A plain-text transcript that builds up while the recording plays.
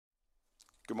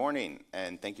Good morning,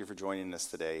 and thank you for joining us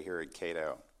today here at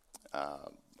Cato.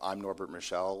 I'm Norbert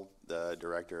Michel, the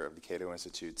director of the Cato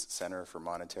Institute's Center for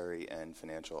Monetary and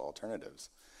Financial Alternatives.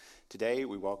 Today,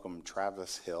 we welcome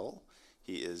Travis Hill.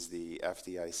 He is the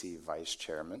FDIC vice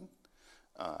chairman.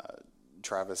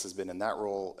 Travis has been in that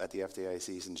role at the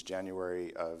FDIC since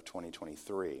January of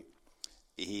 2023.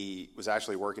 He was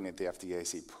actually working at the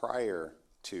FDIC prior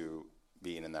to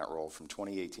being in that role from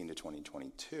 2018 to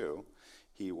 2022.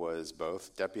 He was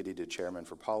both deputy to chairman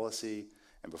for policy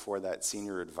and before that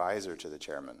senior advisor to the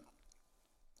chairman.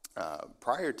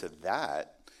 Prior to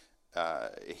that,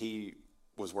 he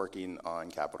was working on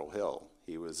Capitol Hill.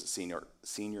 He was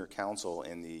senior counsel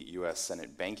in the U.S.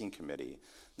 Senate Banking Committee.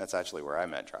 That's actually where I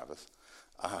met Travis.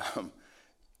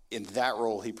 In that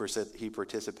role, he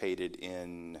participated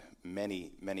in many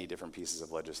different pieces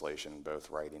of legislation, both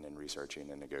writing and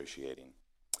researching and negotiating.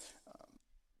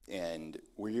 And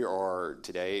we are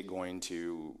today going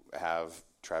to have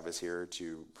Travis here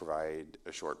to provide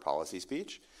a short policy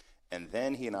speech, and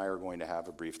then he and I are going to have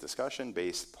a brief discussion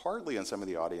based partly on some of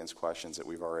the audience questions that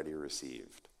we've already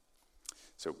received.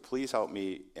 So please help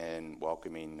me in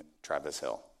welcoming Travis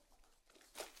Hill.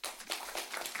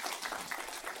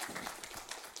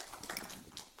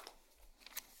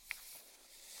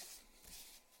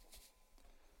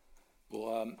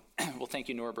 Well, thank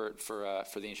you, Norbert, for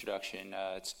the introduction.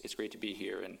 It's great to be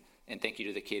here, and thank you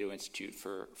to the Cato Institute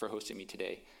for hosting me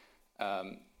today.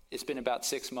 It's been about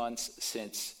 6 months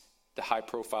since the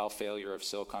high-profile failure of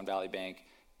Silicon Valley Bank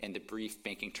and the brief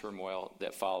banking turmoil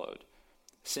that followed.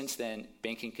 Since then,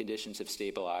 banking conditions have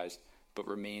stabilized but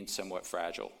remain somewhat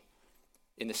fragile.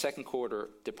 In the second quarter,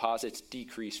 deposits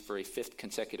decreased for a fifth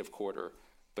consecutive quarter,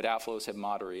 but outflows have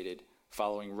moderated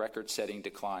following record-setting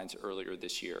declines earlier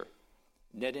this year.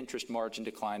 Net interest margin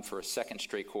declined for a second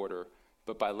straight quarter,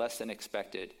 but by less than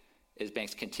expected, as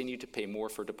banks continue to pay more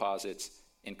for deposits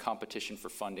and competition for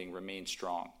funding remains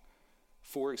strong.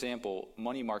 For example,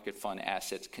 money market fund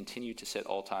assets continue to set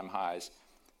all-time highs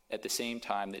at the same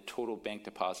time that total bank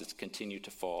deposits continue to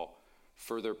fall,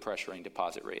 further pressuring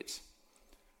deposit rates.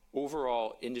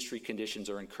 Overall, industry conditions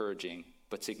are encouraging,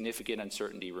 but significant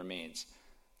uncertainty remains.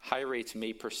 High rates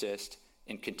may persist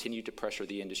and continue to pressure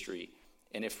the industry,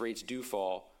 and if rates do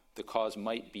fall, the cause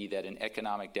might be that an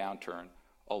economic downturn,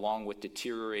 along with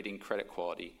deteriorating credit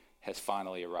quality, has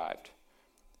finally arrived.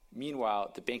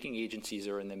 Meanwhile, the banking agencies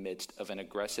are in the midst of an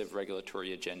aggressive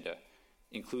regulatory agenda,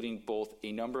 including both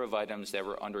a number of items that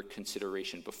were under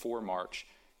consideration before March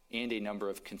and a number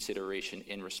of consideration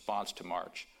in response to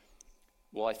March.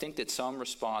 While I think that some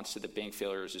response to the bank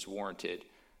failures is warranted,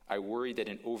 I worry that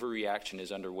an overreaction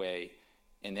is underway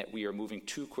and that we are moving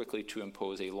too quickly to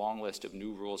impose a long list of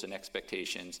new rules and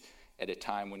expectations at a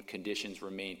time when conditions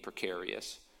remain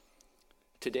precarious.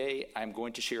 Today, I'm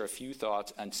going to share a few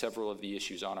thoughts on several of the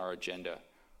issues on our agenda.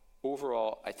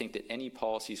 Overall, I think that any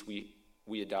policies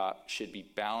we adopt should be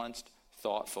balanced,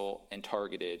 thoughtful, and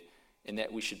targeted, and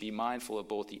that we should be mindful of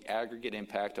both the aggregate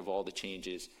impact of all the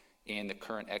changes and the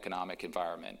current economic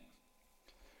environment.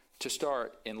 To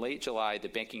start, in late July, the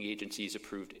banking agencies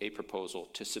approved a proposal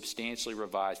to substantially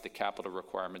revise the capital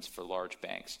requirements for large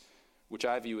banks, which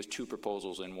I view as two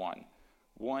proposals in one.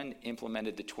 One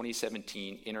implemented the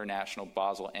 2017 International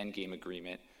Basel Endgame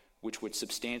Agreement, which would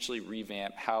substantially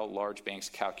revamp how large banks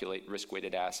calculate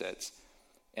risk-weighted assets.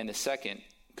 And the second,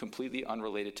 completely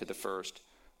unrelated to the first,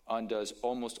 undoes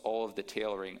almost all of the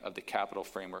tailoring of the capital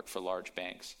framework for large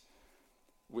banks.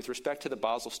 With respect to the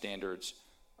Basel standards,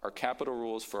 our capital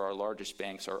rules for our largest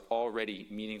banks are already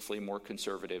meaningfully more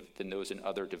conservative than those in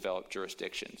other developed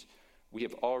jurisdictions. We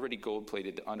have already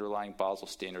gold-plated the underlying Basel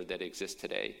standard that exists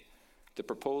today. The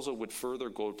proposal would further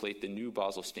gold-plate the new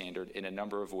Basel standard in a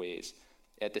number of ways,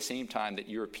 at the same time that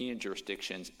European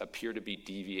jurisdictions appear to be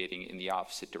deviating in the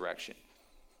opposite direction.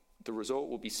 The result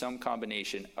will be some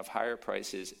combination of higher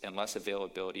prices and less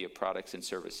availability of products and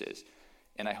services,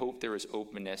 and I hope there is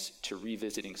openness to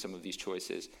revisiting some of these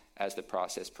choices as the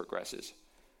process progresses.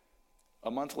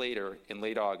 A month later, in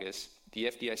late August, the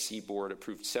FDIC board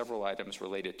approved several items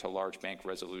related to large bank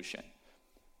resolution.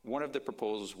 One of the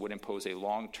proposals would impose a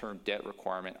long-term debt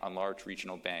requirement on large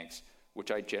regional banks, which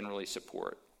I generally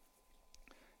support.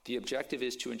 The objective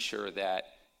is to ensure that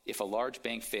if a large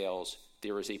bank fails,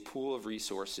 there is a pool of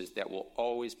resources that will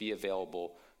always be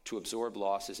available to absorb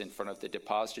losses in front of the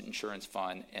deposit insurance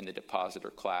fund and the depositor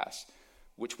class,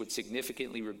 which would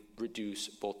significantly reduce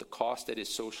both the cost that is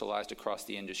socialized across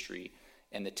the industry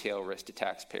and the tail risk to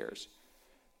taxpayers.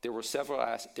 There were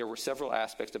several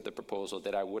aspects of the proposal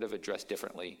that I would have addressed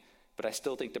differently, but I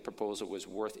still think the proposal was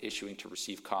worth issuing to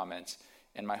receive comments,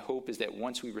 and my hope is that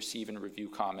once we receive and review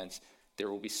comments, there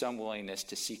will be some willingness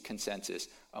to seek consensus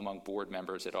among board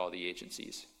members at all the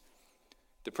agencies.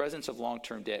 The presence of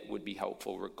long-term debt would be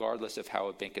helpful regardless of how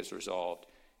a bank is resolved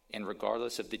and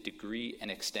regardless of the degree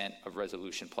and extent of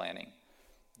resolution planning.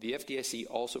 The FDIC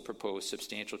also proposed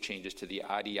substantial changes to the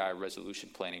IDI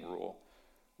resolution planning rule.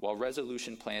 While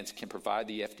resolution plans can provide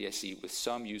the FDIC with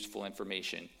some useful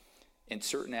information, and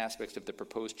certain aspects of the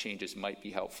proposed changes might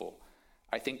be helpful,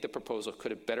 I think the proposal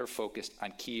could have better focused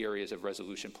on key areas of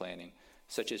resolution planning,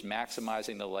 such as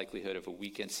maximizing the likelihood of a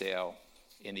weekend sale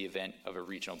in the event of a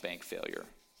regional bank failure.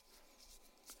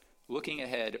 Looking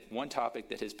ahead, one topic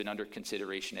that has been under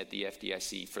consideration at the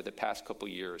FDIC for the past couple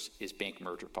years is bank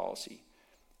merger policy.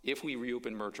 If we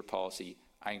reopen merger policy,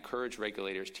 I encourage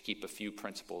regulators to keep a few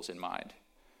principles in mind.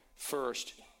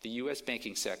 First, the U.S.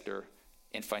 banking sector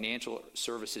and financial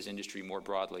services industry more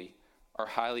broadly are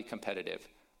highly competitive.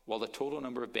 While the total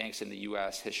number of banks in the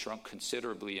U.S. has shrunk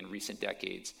considerably in recent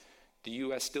decades, the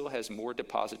U.S. still has more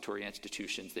depository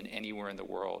institutions than anywhere in the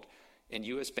world, and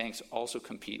U.S. banks also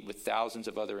compete with thousands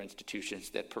of other institutions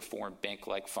that perform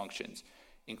bank-like functions,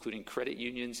 including credit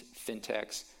unions,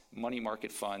 fintechs, money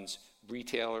market funds,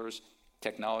 retailers,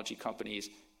 technology companies,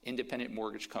 independent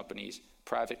mortgage companies,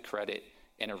 private credit,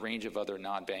 and a range of other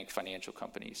non-bank financial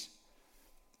companies.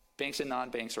 Banks and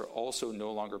non-banks are also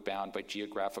no longer bound by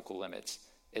geographical limits,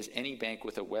 as any bank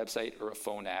with a website or a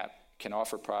phone app can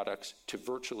offer products to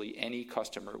virtually any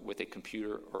customer with a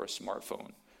computer or a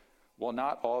smartphone. While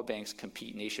not all banks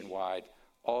compete nationwide,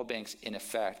 all banks in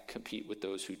effect compete with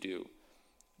those who do.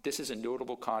 This is a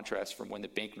notable contrast from when the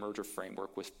bank merger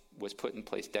framework was put in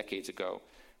place decades ago,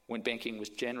 when banking was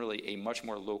generally a much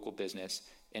more local business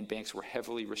and banks were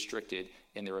heavily restricted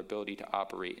in their ability to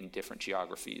operate in different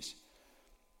geographies.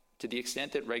 To the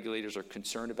extent that regulators are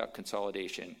concerned about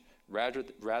consolidation,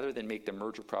 rather than make the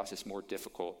merger process more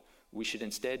difficult, we should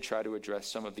instead try to address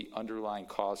some of the underlying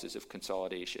causes of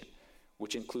consolidation,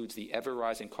 which includes the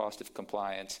ever-rising cost of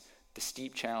compliance, the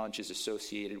steep challenges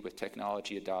associated with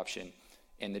technology adoption,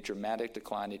 and the dramatic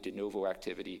decline in de novo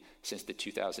activity since the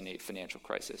 2008 financial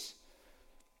crisis.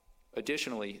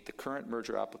 Additionally, the current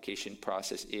merger application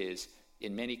process is,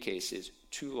 in many cases,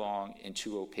 too long and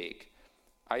too opaque.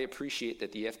 I appreciate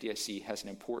that the FDIC has an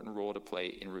important role to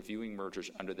play in reviewing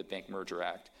mergers under the Bank Merger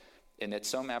Act, and that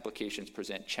some applications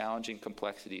present challenging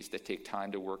complexities that take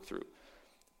time to work through.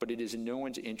 But it is in no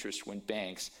one's interest when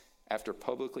banks, after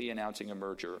publicly announcing a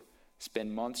merger,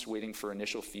 spend months waiting for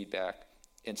initial feedback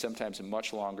and sometimes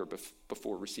much longer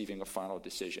before receiving a final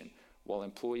decision, while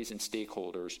employees and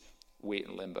stakeholders wait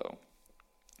in limbo.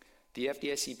 The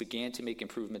FDIC began to make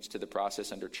improvements to the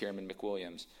process under Chairman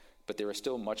McWilliams, but there is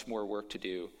still much more work to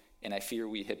do, and I fear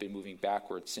we have been moving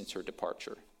backwards since her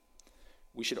departure.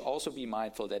 We should also be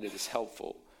mindful that it is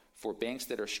helpful for banks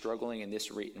that are struggling in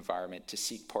this rate environment to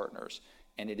seek partners,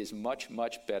 and it is much,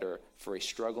 much better for a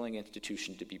struggling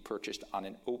institution to be purchased on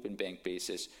an open bank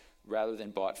basis rather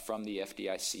than bought from the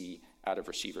FDIC out of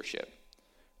receivership.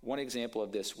 One example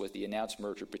of this was the announced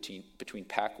merger between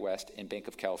PacWest and Bank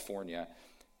of California,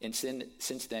 and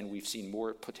since then we've seen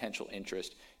more potential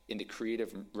interest in the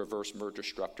creative reverse merger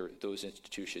structure those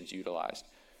institutions utilized.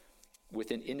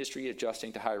 With an industry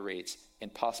adjusting to high rates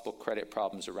and possible credit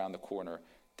problems around the corner,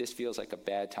 this feels like a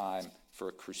bad time for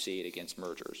a crusade against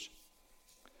mergers.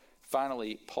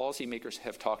 Finally, policymakers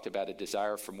have talked about a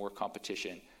desire for more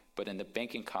competition, but in the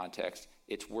banking context,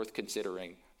 it's worth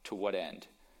considering to what end.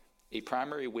 A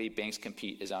primary way banks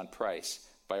compete is on price,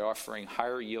 by offering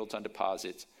higher yields on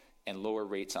deposits and lower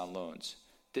rates on loans.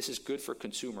 This is good for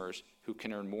consumers who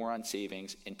can earn more on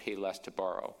savings and pay less to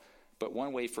borrow. But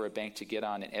one way for a bank to get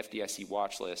on an FDIC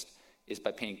watch list is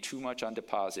by paying too much on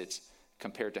deposits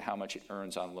compared to how much it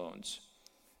earns on loans.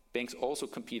 Banks also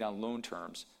compete on loan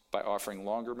terms by offering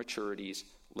longer maturities,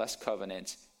 less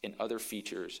covenants, and other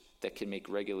features that can make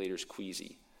regulators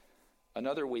queasy.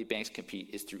 Another way banks compete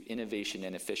is through innovation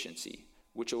and efficiency,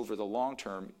 which over the long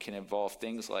term can involve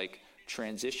things like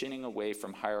transitioning away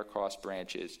from higher cost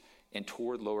branches and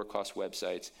toward lower cost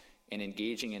websites, and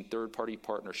engaging in third-party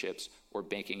partnerships or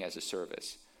banking as a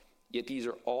service. Yet these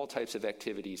are all types of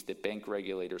activities that bank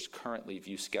regulators currently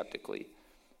view skeptically.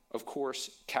 Of course,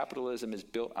 capitalism is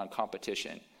built on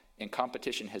competition, and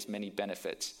competition has many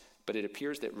benefits, but it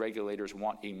appears that regulators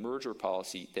want a merger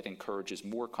policy that encourages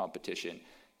more competition,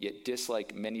 yet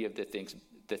dislike many of the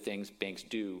things banks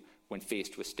do when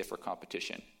faced with stiffer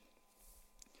competition.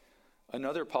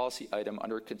 Another policy item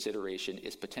under consideration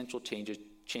is potential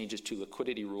changes to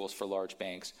liquidity rules for large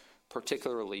banks,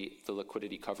 particularly the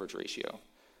liquidity coverage ratio.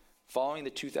 Following the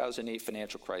 2008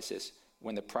 financial crisis,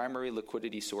 when the primary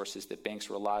liquidity sources that banks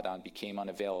relied on became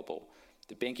unavailable,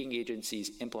 the banking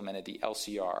agencies implemented the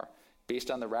LCR, based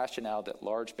on the rationale that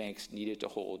large banks needed to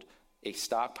hold a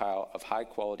stockpile of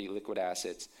high-quality liquid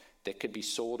assets that could be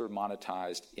sold or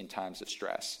monetized in times of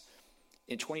stress.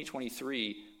 In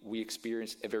 2023, we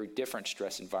experienced a very different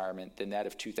stress environment than that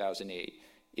of 2008,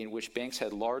 in which banks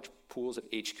had large pools of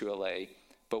HQLA,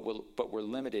 but were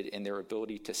limited in their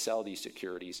ability to sell these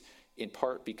securities, in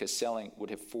part because selling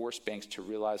would have forced banks to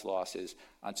realize losses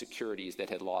on securities that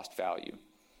had lost value.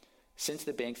 Since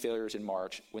the bank failures in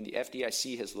March, when the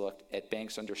FDIC has looked at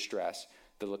banks under stress,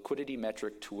 the liquidity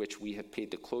metric to which we have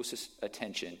paid the closest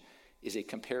attention is a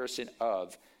comparison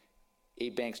of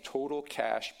a bank's total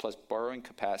cash plus borrowing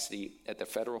capacity at the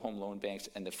Federal Home Loan Banks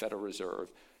and the Federal Reserve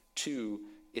to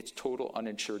its total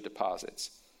uninsured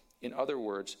deposits. In other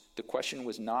words, the question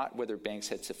was not whether banks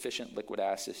had sufficient liquid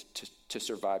assets to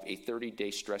survive a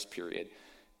 30-day stress period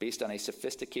based on a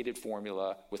sophisticated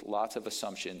formula with lots of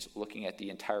assumptions looking at the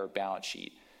entire balance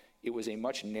sheet. It was a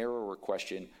much narrower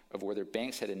question of whether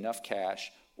banks had enough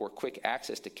cash or quick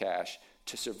access to cash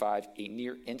to survive a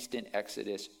near-instant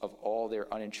exodus of all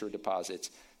their uninsured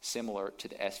deposits, similar to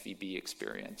the SVB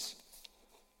experience.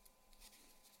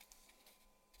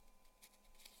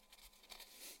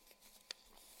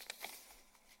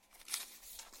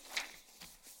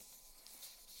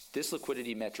 This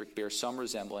liquidity metric bears some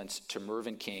resemblance to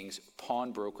Mervyn King's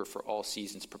pawnbroker for all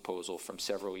seasons proposal from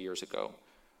several years ago.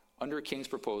 Under King's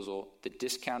proposal, the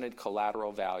discounted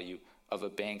collateral value of a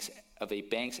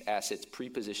bank's assets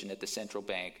pre-positioned at the central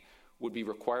bank would be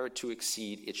required to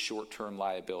exceed its short-term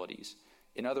liabilities.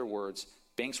 In other words,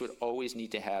 banks would always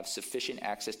need to have sufficient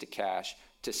access to cash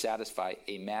to satisfy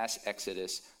a mass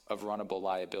exodus of runnable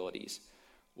liabilities.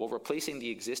 While replacing the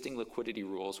existing liquidity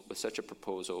rules with such a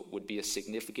proposal would be a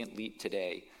significant leap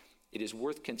today, it is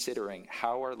worth considering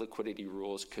how our liquidity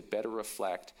rules could better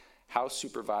reflect how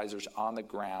supervisors on the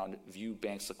ground view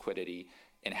banks' liquidity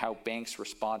and how banks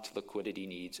respond to liquidity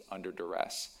needs under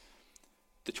duress.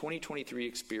 The 2023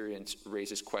 experience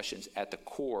raises questions at the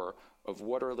core of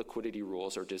what our liquidity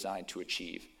rules are designed to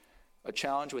achieve. A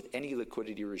challenge with any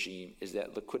liquidity regime is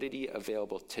that liquidity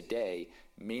available today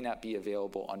may not be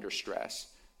available under stress.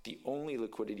 The only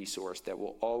liquidity source that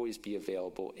will always be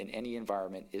available in any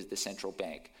environment is the central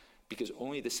bank, because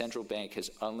only the central bank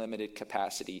has unlimited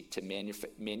capacity to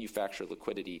manufacture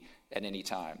liquidity at any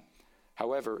time.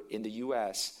 However, in the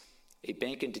U.S., a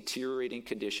bank in deteriorating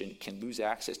condition can lose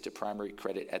access to primary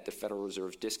credit at the Federal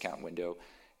Reserve's discount window,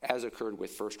 as occurred with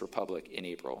First Republic in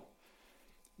April.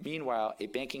 Meanwhile, a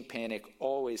banking panic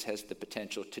always has the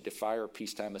potential to defy our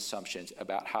peacetime assumptions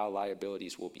about how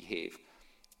liabilities will behave.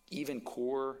 Even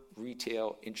core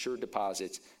retail insured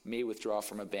deposits may withdraw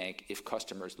from a bank if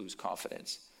customers lose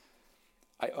confidence.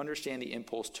 I understand the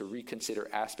impulse to reconsider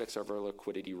aspects of our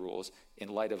liquidity rules in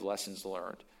light of lessons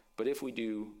learned, but if we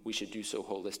do, we should do so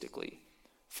holistically.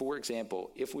 For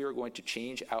example, if we are going to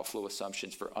change outflow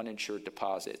assumptions for uninsured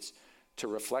deposits to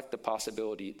reflect the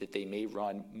possibility that they may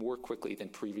run more quickly than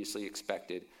previously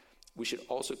expected, we should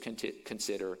also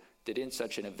consider that in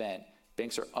such an event,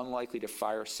 banks are unlikely to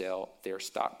fire sale their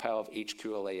stockpile of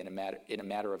HQLA in a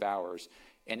matter of hours,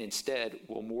 and instead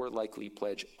will more likely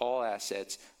pledge all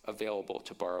assets available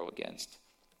to borrow against.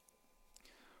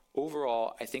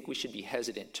 Overall, I think we should be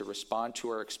hesitant to respond to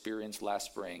our experience last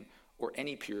spring or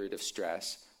any period of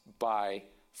stress by,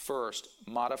 first,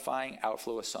 modifying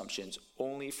outflow assumptions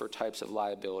only for types of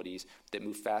liabilities that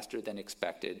move faster than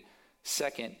expected.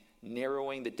 Second,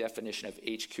 narrowing the definition of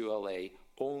HQLA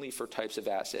only for types of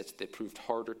assets that proved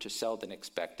harder to sell than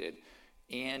expected.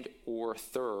 And or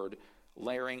third,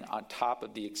 layering on top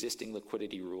of the existing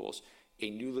liquidity rules a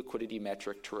new liquidity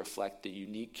metric to reflect the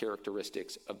unique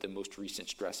characteristics of the most recent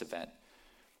stress event.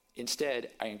 Instead,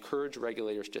 I encourage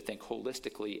regulators to think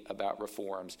holistically about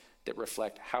reforms that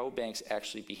reflect how banks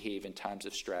actually behave in times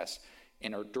of stress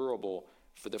and are durable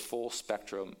for the full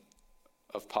spectrum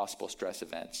of possible stress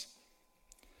events.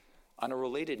 On a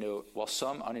related note, while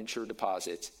some uninsured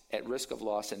deposits at risk of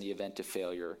loss in the event of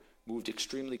failure moved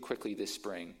extremely quickly this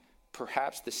spring,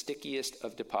 perhaps the stickiest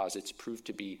of deposits proved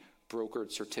to be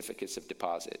brokered certificates of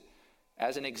deposit.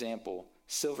 As an example,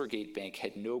 Silvergate Bank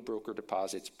had no broker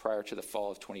deposits prior to the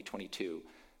fall of 2022,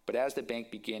 but as the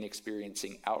bank began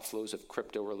experiencing outflows of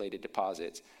crypto-related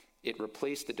deposits, it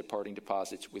replaced the departing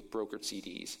deposits with brokered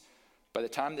CDs. By the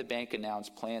time the bank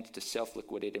announced plans to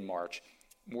self-liquidate in March,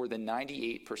 more than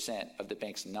 98% of the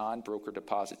bank's non-broker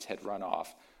deposits had run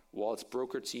off, while its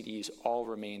brokered CDs all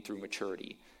remain through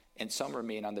maturity, and some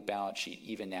remain on the balance sheet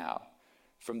even now.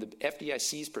 From the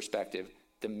FDIC's perspective,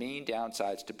 the main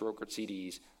downsides to brokered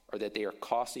CDs are that they are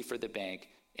costly for the bank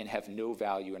and have no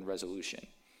value in resolution.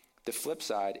 The flip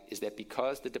side is that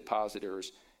because the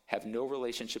depositors have no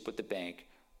relationship with the bank,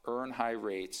 earn high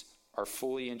rates, are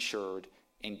fully insured,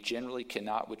 and generally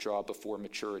cannot withdraw before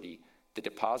maturity, the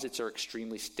deposits are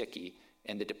extremely sticky,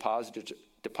 and the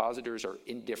depositors are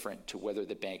indifferent to whether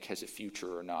the bank has a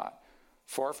future or not.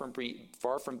 Far from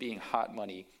being hot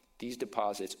money, these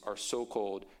deposits are so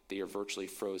cold they are virtually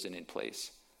frozen in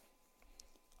place.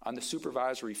 On the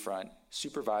supervisory front,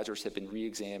 supervisors have been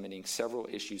re-examining several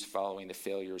issues following the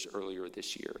failures earlier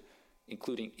this year,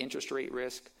 including interest rate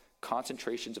risk,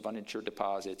 concentrations of uninsured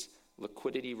deposits,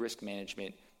 liquidity risk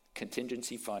management,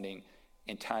 contingency funding,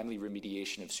 and timely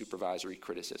remediation of supervisory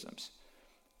criticisms.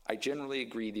 I generally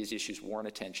agree these issues warrant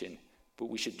attention, but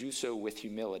we should do so with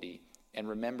humility and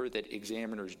remember that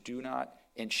examiners do not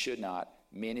and should not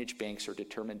manage banks or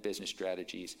determine business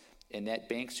strategies, and that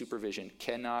bank supervision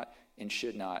cannot and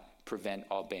should not prevent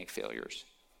all bank failures.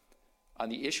 On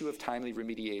the issue of timely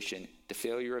remediation, the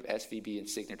failure of SVB and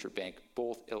Signature Bank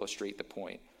both illustrate the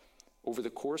point. Over the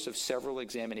course of several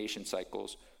examination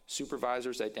cycles,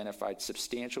 supervisors identified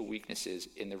substantial weaknesses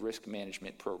in the risk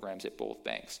management programs at both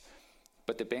banks,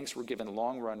 but the banks were given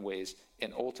long runways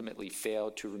and ultimately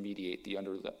failed to remediate the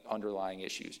underlying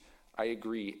issues. I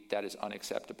agree that is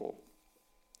unacceptable.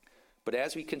 But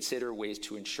as we consider ways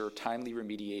to ensure timely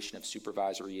remediation of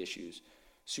supervisory issues,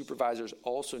 supervisors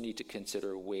also need to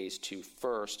consider ways to,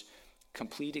 first,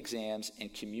 complete exams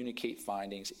and communicate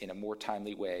findings in a more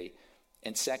timely way,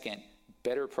 and second,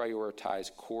 better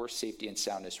prioritize core safety and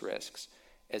soundness risks.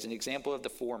 As an example of the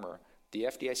former, the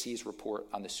FDIC's report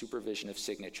on the supervision of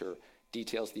Signature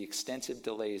details the extensive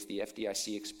delays the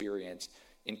FDIC experienced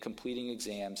in completing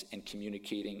exams and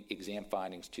communicating exam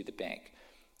findings to the bank.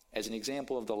 As an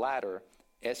example of the latter,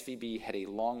 SVB had a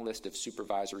long list of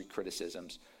supervisory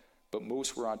criticisms, but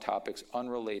most were on topics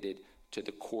unrelated to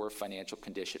the core financial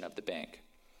condition of the bank.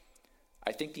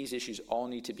 I think these issues all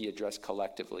need to be addressed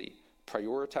collectively,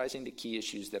 prioritizing the key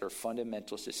issues that are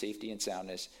fundamental to safety and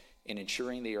soundness and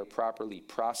ensuring they are properly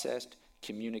processed,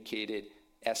 communicated,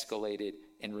 escalated,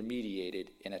 and remediated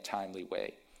in a timely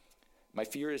way. My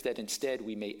fear is that instead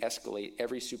we may escalate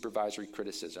every supervisory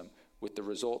criticism with the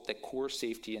result that core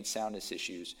safety and soundness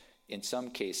issues, in some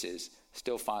cases,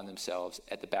 still find themselves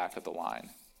at the back of the line.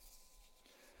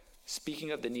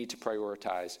 Speaking of the need to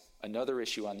prioritize, another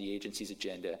issue on the agency's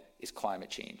agenda is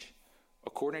climate change.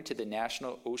 According to the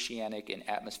National Oceanic and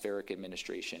Atmospheric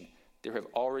Administration, there have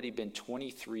already been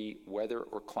 23 weather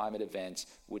or climate events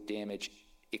with damage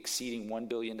exceeding $1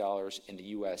 billion in the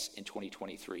U.S. in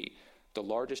 2023, the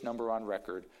largest number on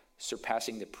record,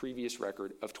 surpassing the previous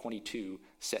record of 22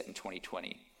 set in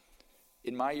 2020.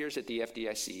 In my years at the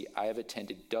FDIC, I have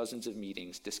attended dozens of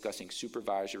meetings discussing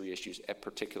supervisory issues at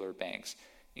particular banks,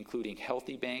 including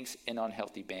healthy banks and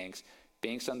unhealthy banks,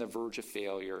 banks on the verge of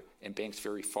failure and banks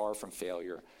very far from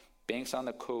failure, banks on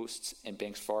the coasts and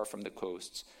banks far from the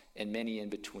coasts, and many in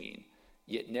between.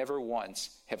 Yet never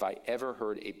once have I ever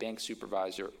heard a bank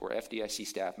supervisor or FDIC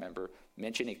staff member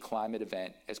mention a climate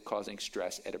event as causing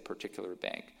stress at a particular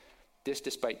bank. This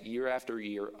despite year after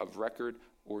year of record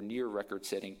or near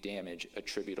record-setting damage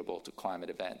attributable to climate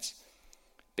events.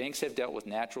 Banks have dealt with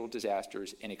natural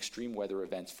disasters and extreme weather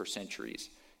events for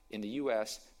centuries. In the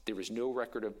U.S., there is no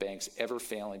record of banks ever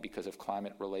failing because of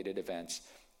climate-related events,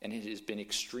 and it has been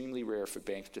extremely rare for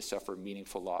banks to suffer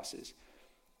meaningful losses.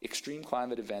 Extreme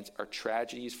climate events are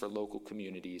tragedies for local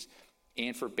communities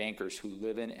and for bankers who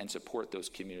live in and support those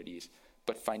communities,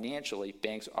 but financially,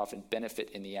 banks often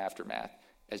benefit in the aftermath.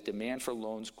 As demand for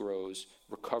loans grows,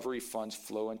 recovery funds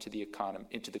flow into the economy,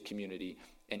 into the community,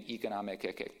 and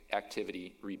economic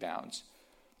activity rebounds.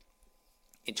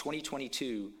 In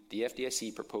 2022, the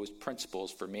FDIC proposed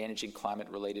principles for managing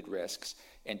climate-related risks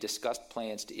and discussed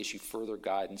plans to issue further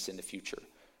guidance in the future.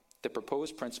 The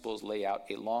proposed principles lay out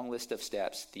a long list of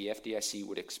steps the FDIC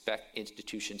would expect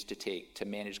institutions to take to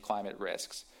manage climate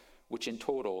risks, which in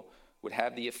total would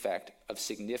have the effect of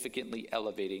significantly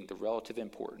elevating the relative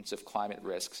importance of climate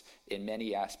risks in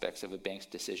many aspects of a bank's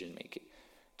decision-making.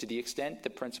 To the extent the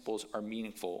principles are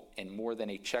meaningful and more than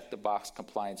a check-the-box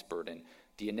compliance burden,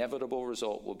 the inevitable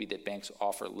result will be that banks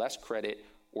offer less credit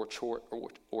or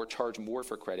charge more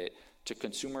for credit to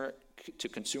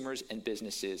consumers and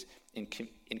businesses in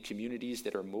communities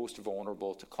that are most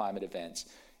vulnerable to climate events,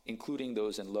 including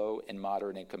those in low and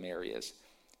moderate income areas.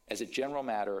 As a general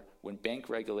matter, when bank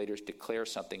regulators declare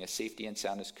something a safety and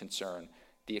soundness concern,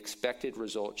 the expected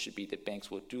result should be that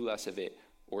banks will do less of it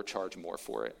or charge more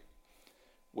for it.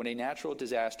 When a natural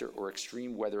disaster or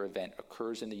extreme weather event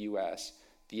occurs in the U.S.,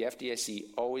 the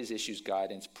FDIC always issues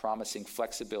guidance promising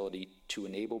flexibility to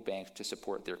enable banks to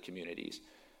support their communities.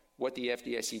 What the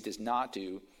FDIC does not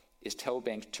do is tell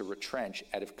banks to retrench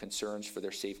out of concerns for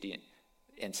their safety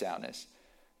and soundness.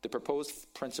 The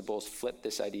proposed principles flip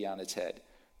this idea on its head.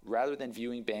 Rather than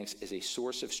viewing banks as a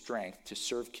source of strength to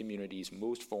serve communities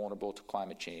most vulnerable to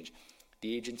climate change,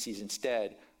 the agencies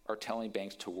instead are telling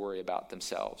banks to worry about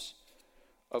themselves.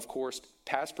 Of course,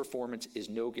 past performance is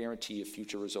no guarantee of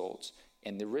future results,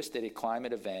 and the risk that a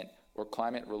climate event or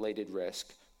climate-related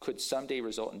risk could someday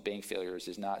result in bank failures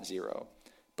is not zero.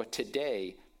 But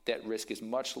today, that risk is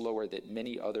much lower than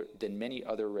many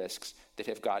other risks that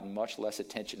have gotten much less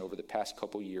attention over the past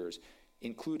couple years,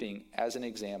 including, as an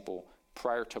example,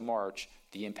 prior to March,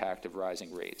 the impact of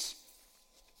rising rates.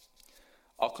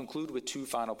 I'll conclude with two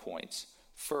final points.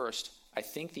 First, I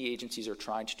think the agencies are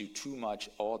trying to do too much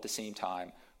all at the same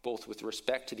time, both with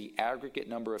respect to the aggregate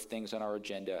number of things on our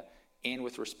agenda and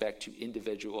with respect to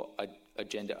individual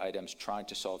agenda items trying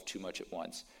to solve too much at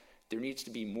once. There needs to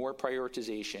be more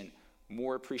prioritization,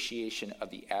 more appreciation of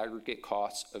the aggregate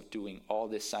costs of doing all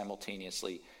this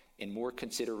simultaneously, and more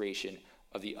consideration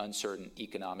of the uncertain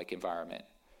economic environment.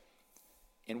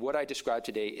 And what I described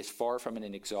today is far from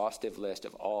an exhaustive list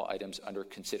of all items under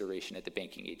consideration at the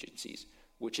banking agencies,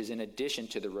 which is in addition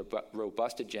to the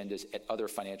robust agendas at other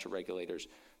financial regulators,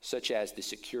 such as the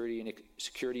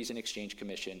Securities and Exchange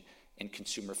Commission and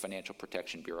Consumer Financial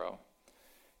Protection Bureau.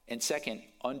 And second,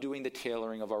 undoing the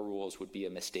tailoring of our rules would be a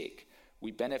mistake.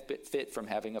 We benefit from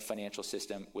having a financial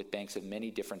system with banks of many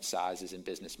different sizes and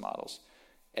business models.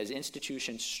 As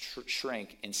institutions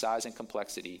shrink in size and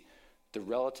complexity, the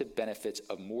relative benefits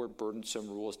of more burdensome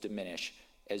rules diminish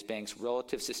as banks'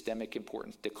 relative systemic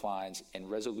importance declines and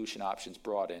resolution options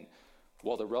broaden,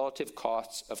 while the relative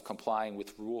costs of complying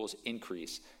with rules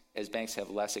increase as banks have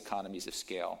less economies of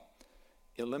scale.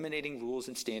 Eliminating rules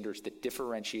and standards that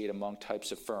differentiate among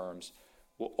types of firms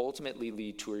will ultimately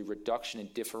lead to a reduction in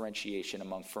differentiation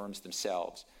among firms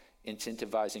themselves,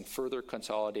 incentivizing further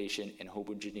consolidation and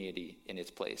homogeneity in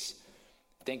its place.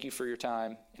 Thank you for your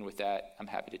time, and with that, I'm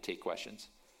happy to take questions.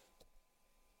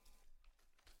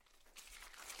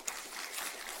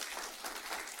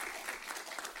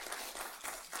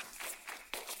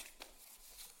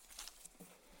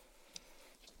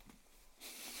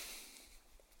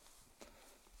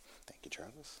 Thank you,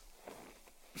 Travis.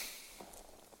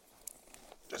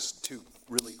 Just two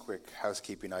really quick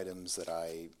housekeeping items that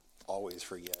I always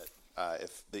forget.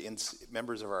 If the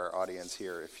members of our audience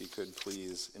here, if you could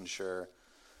please ensure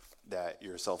that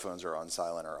your cell phones are on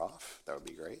silent or off, that would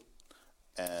be great.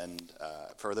 And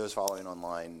for those following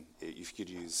online, if you could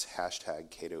use hashtag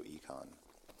CatoEcon.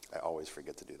 I always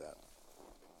forget to do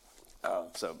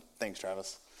that. So thanks,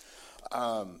 Travis.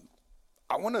 I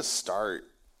want us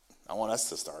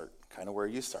to start kind of where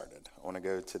you started. I want to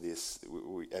go to this,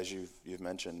 as you've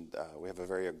mentioned, we have a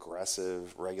very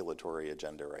aggressive regulatory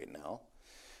agenda right now.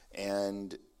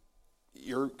 And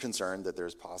you're concerned that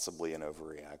there's possibly an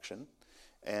overreaction.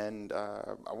 And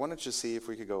I wanted to see if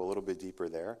we could go a little bit deeper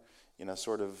there,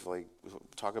 sort of like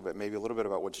talk about maybe a little bit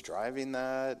about what's driving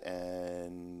that.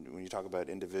 And when you talk about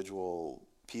individual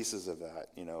pieces of that,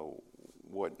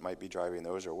 what might be driving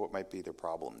those or what might be the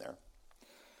problem there?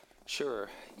 Sure.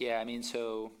 Yeah, I mean,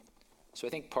 so I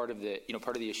think part of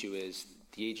the issue is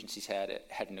the agencies had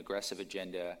an aggressive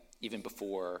agenda even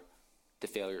before the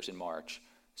failures in March.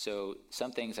 So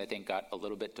some things I think got a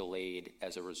little bit delayed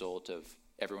as a result of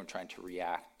everyone trying to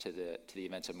react to the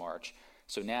events of March.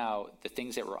 So now the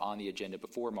things that were on the agenda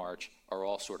before March are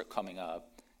all sort of coming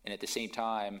up, and at the same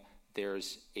time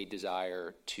there's a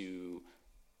desire to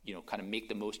kind of make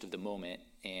the most of the moment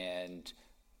and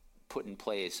put in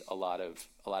place a lot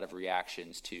of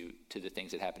reactions to the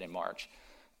things that happened in March.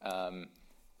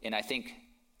 And I think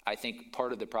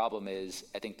part of the problem is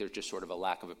I think there's just sort of a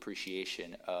lack of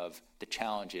appreciation of the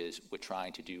challenges with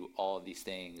trying to do all of these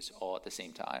things all at the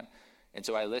same time. And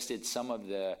so I listed some of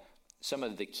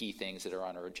the key things that are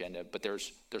on our agenda, but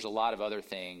there's a lot of other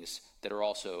things that are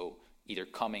also either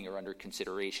coming or under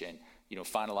consideration.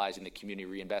 Finalizing the Community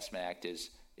Reinvestment Act is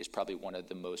probably one of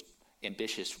the most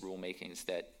ambitious rulemakings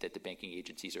that the banking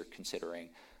agencies are considering.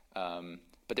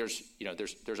 But there's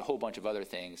a whole bunch of other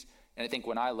things. And I think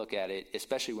when I look at it,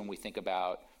 especially when we think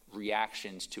about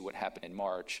reactions to what happened in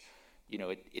March,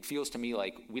 it feels to me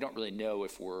like we don't really know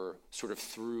if we're sort of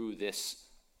through this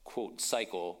quote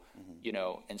cycle,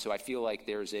 and so I feel like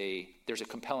there's a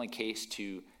compelling case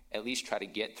to at least try to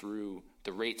get through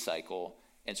the rate cycle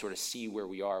and sort of see where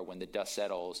we are when the dust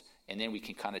settles, and then we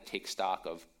can kind of take stock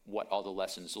of what all the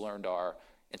lessons learned are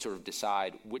and sort of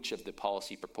decide which of the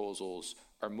policy proposals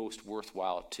are most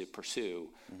worthwhile to pursue,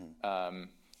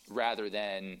 rather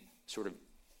than sort of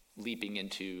leaping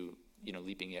into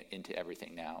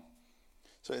everything now.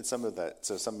 So it's some of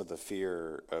the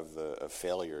fear of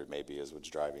failure maybe is what's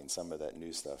driving some of that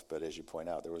new stuff. But as you point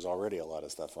out, there was already a lot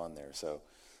of stuff on there. So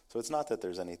it's not that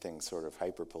there's anything sort of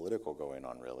hyper political going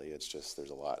on really. It's just there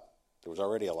was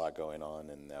already a lot going on,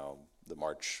 and now the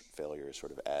March failure is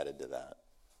sort of added to that.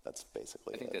 That's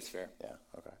basically I think that's fair. Yeah.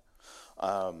 Okay.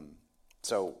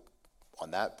 So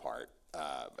on that part,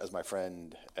 as my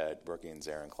friend at Brookings,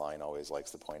 Aaron Klein, always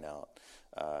likes to point out,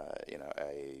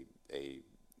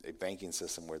 a banking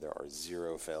system where there are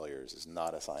zero failures is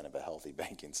not a sign of a healthy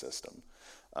banking system.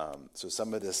 So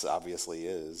some of this obviously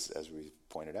is, as we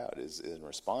pointed out, is in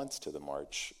response to the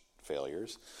March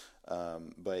failures.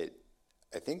 But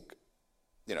I think,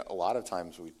 a lot of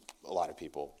times a lot of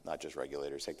people, not just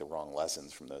regulators, take the wrong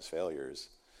lessons from those failures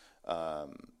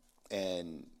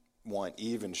and want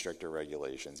even stricter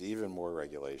regulations, even more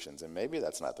regulations, and maybe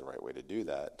that's not the right way to do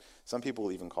that. Some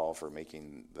people even call for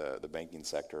making the banking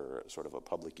sector sort of a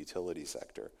public utility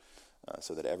sector,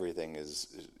 so that everything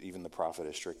is, even the profit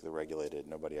is strictly regulated,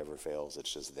 nobody ever fails,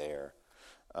 it's just there.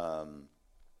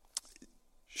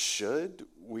 Should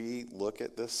we look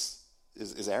at this?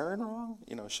 Is Aaron wrong?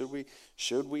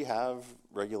 Should we have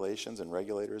regulations and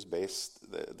regulators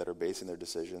that are basing their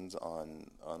decisions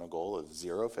on a goal of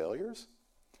zero failures?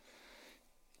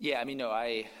 Yeah,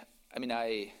 I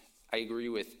agree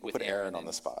with Put Aaron on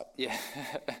the spot. Yeah,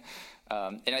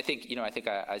 and I think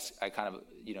I kind of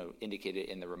indicated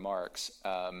in the remarks.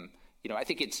 I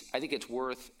think it's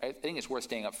worth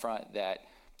staying up front that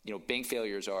bank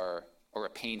failures are a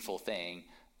painful thing,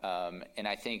 and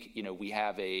I think we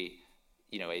have a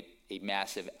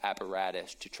massive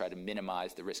apparatus to try to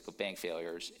minimize the risk of bank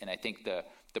failures, and I think the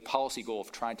policy goal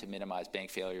of trying to minimize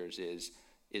bank failures is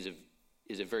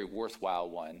a very worthwhile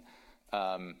one.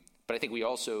 But I think we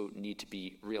also need to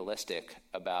be realistic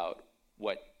about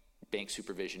what bank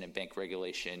supervision and bank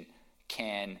regulation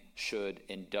can, should,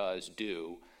 and does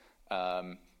do.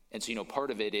 And so,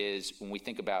 part of it is when we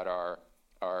think about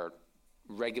our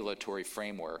regulatory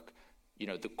framework,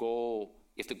 if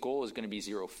the goal is going to be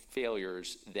zero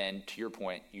failures, then to your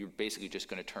point, you're basically just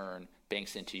going to turn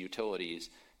banks into utilities,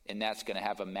 and that's going to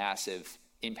have a massive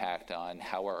impact on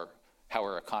how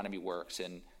our economy works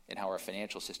and how our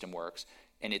financial system works.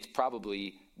 And it's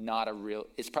probably not a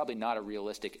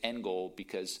realistic end goal,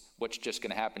 because what's just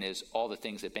going to happen is all the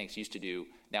things that banks used to do,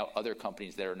 now other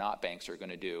companies that are not banks are going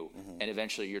to do. Mm-hmm. And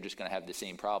eventually you're just going to have the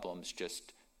same problems,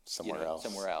 just somewhere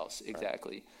else.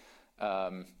 Exactly.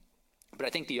 Right. But I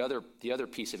think the other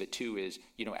piece of it too is,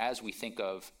 as we think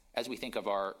of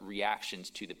our reactions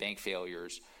to the bank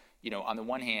failures, on the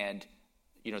one hand,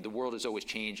 the world is always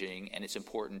changing, and it's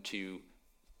important to,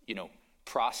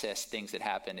 process things that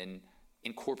happen and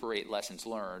incorporate lessons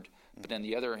learned. But on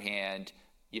the other hand,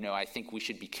 I think we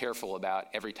should be careful about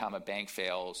every time a bank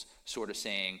fails, sort of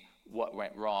saying what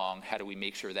went wrong, how do we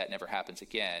make sure that never happens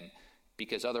again?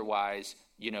 Because otherwise,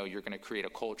 you're going to create a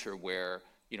culture where,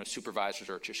 supervisors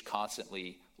are just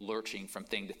constantly lurching from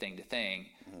thing to thing to thing,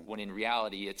 when in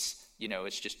reality it's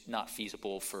just not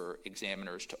feasible for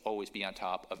examiners to always be on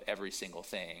top of every single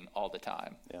thing all the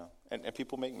time. Yeah, and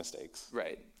people make mistakes.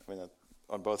 Right.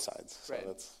 On both sides. So right.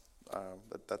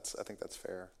 I think that's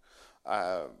fair.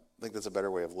 I think that's a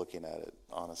better way of looking at it,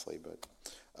 honestly. But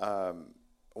I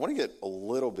want to get a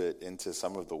little bit into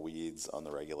some of the weeds on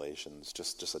the regulations,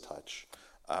 just a touch.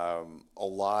 A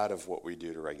lot of what we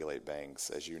do to regulate banks,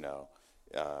 as you know,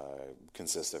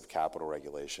 consists of capital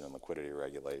regulation and liquidity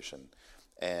regulation.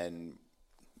 And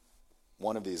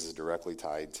one of these is directly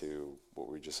tied to what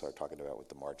we just started talking about with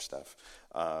the March stuff.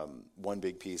 One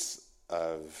big piece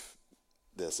of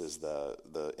this is the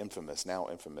now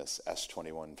infamous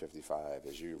S-2155,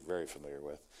 as you're very familiar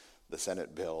with, the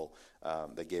Senate bill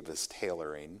that gave us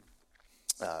tailoring.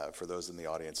 For those in the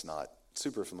audience not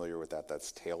super familiar with that,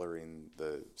 that's tailoring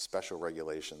the special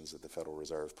regulations that the Federal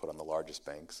Reserve put on the largest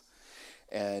banks.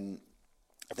 And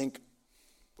I think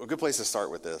a good place to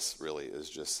start with this really is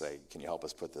just say, can you help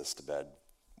us put this to bed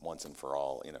once and for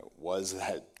all? Was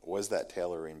that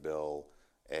tailoring bill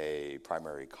a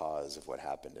primary cause of what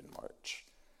happened in March?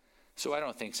 So I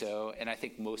don't think so, and I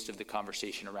think most of the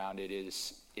conversation around it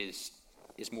is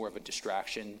more of a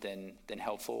distraction than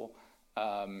helpful.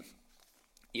 I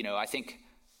think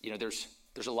there's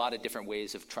a lot of different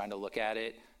ways of trying to look at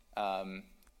it.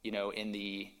 In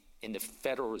the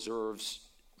Federal Reserve's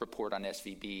report on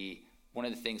SVB, one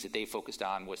of the things that they focused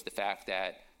on was the fact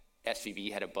that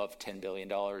SVB had above $10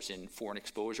 billion in foreign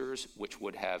exposures, which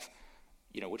would have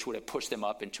pushed them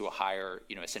up into a higher,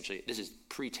 essentially, this is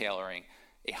pre-tailoring,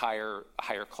 a higher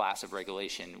class of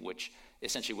regulation, which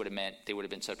essentially would have meant they would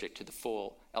have been subject to the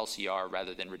full LCR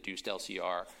rather than reduced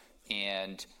LCR.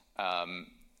 And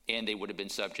and they would have been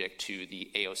subject to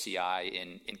the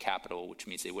AOCI in capital, which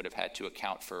means they would have had to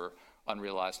account for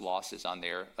unrealized losses on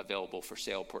their available for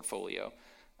sale portfolio.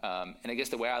 And I guess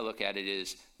the way I look at it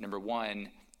is, number one,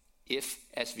 if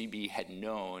SVB had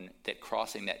known that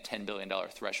crossing that $10 billion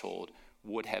threshold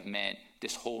would have meant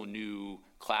this whole new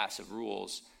class of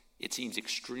rules, it seems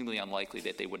extremely unlikely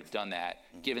that they would have done that,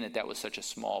 given that that was such a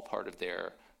small part of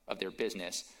their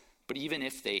business. But even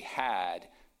if they had,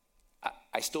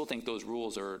 I still think those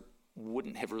rules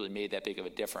wouldn't have really made that big of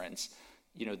a difference.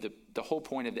 You know, the whole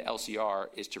point of the LCR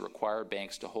is to require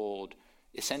banks to hold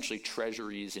essentially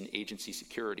treasuries and agency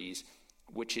securities,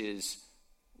 which is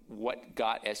what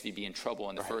got SVB in trouble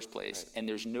in the first place. Right. And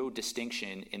there's no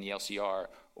distinction in the LCR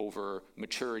over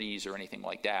maturities or anything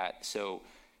like that. So,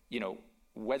 you know,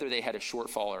 whether they had a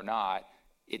shortfall or not,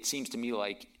 it seems to me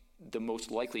like the most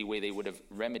likely way they would have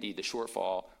remedied the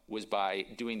shortfall was by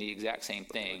doing the exact same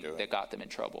thing that got them in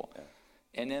trouble. Yeah.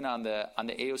 And then on the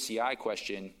AOCI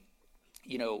question,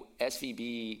 you know,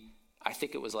 SVB, I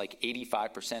think it was like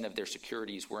 85% of their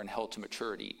securities were in held to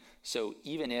maturity. So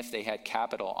even if they had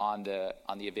capital on the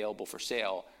available for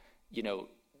sale, you know,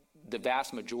 the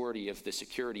vast majority of the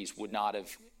securities would not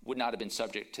have been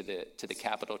subject to the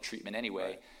capital treatment anyway.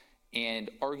 Right. And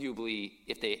arguably,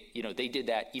 if they did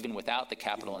that even without the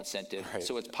capital incentive, right.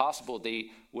 So it's possible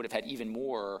they would have had even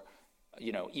more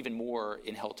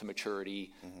in held to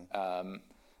maturity,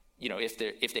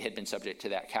 if they had been subject to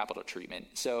that capital treatment.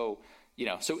 So,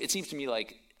 so it seems to me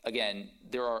like, again,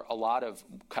 there are a lot of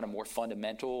kind of more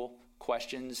fundamental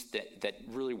questions that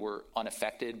really were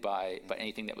unaffected by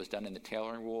anything that was done in the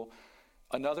tailoring rule.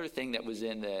 Another thing that was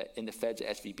in the Fed's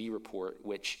SVB report,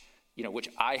 which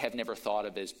I have never thought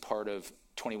of as part of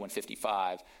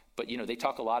 2155, but they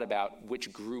talk a lot about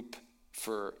which group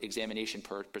for examination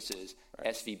purposes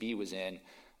right. SVB was in,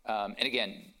 and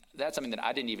again, that's something that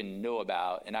I didn't even know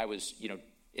about, and I was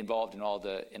involved in all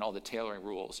the tailoring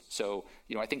rules. So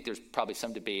I think there's probably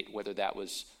some debate whether that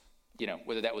was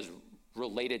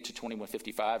related to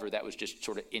 2155 or that was just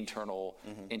sort of internal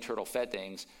Fed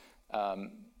things.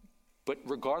 But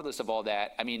regardless of all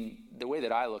that, I mean, the way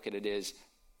that I look at it is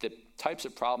the types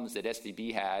of problems that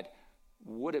SVB had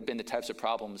would have been the types of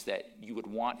problems that you would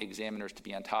want examiners to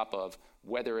be on top of,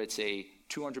 whether it's a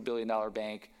 $200 billion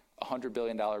bank, a $100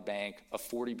 billion bank, a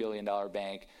 $40 billion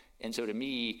bank. And so to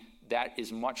me, that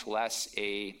is much less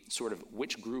a sort of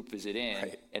which group is it in,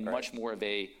 right, and right. much more of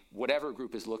a whatever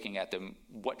group is looking at them,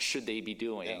 what should they be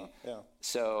doing? Yeah.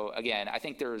 So again, I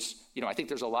think there's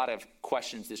a lot of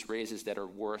questions this raises that are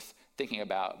worth thinking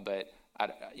about, but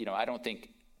I don't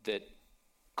think that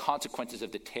consequences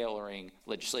of the tailoring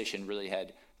legislation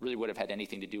really would have had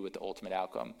anything to do with the ultimate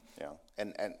outcome. Yeah,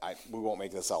 and we won't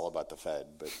make this all about the Fed,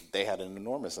 but they had an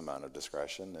enormous amount of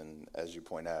discretion, and as you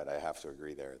point out, I have to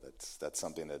agree there. That's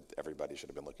something that everybody should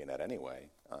have been looking at anyway.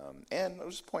 And I'll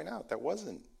just point out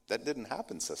that didn't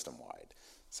happen system-wide.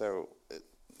 So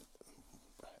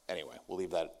anyway, we'll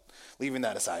leaving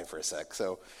that aside for a sec.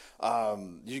 So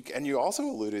you also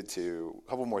alluded to a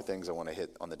couple more things I want to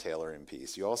hit on the tailoring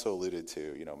piece. You also alluded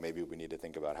to maybe we need to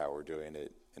think about how we're doing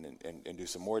it and do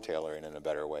some more tailoring in a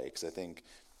better way, because I think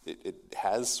it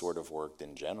has sort of worked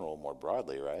in general more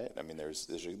broadly, right? I mean, there's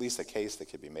at least a case that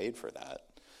could be made for that.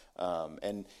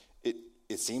 And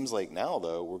it seems like now,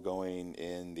 though, we're going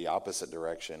in the opposite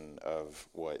direction of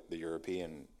what the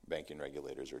European banking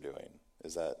regulators are doing.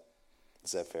 Is that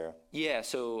fair? Yeah,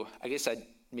 so I guess I'd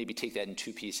maybe take that in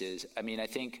two pieces. I mean, I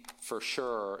think for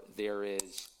sure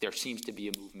there seems to be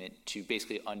a movement to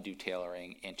basically undo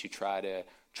tailoring and to try to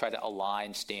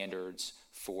align standards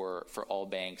for all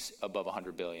banks above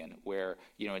 100 billion, where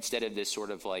instead of this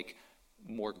sort of like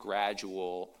more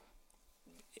gradual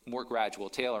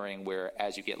tailoring, where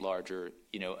as you get larger,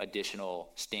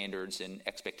 additional standards and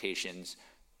expectations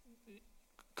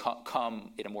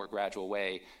come in a more gradual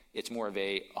way. It's more of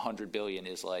 100 billion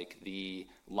is like the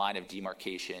line of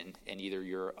demarcation, and either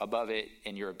you're above it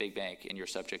and you're a big bank and you're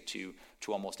subject to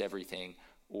almost everything,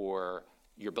 or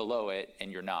you're below it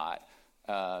and you're not.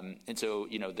 And so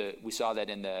we saw that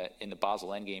in the Basel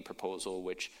Endgame proposal,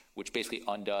 which basically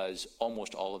undoes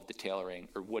almost all of the tailoring,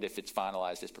 or would if it's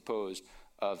finalized as proposed,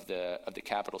 of the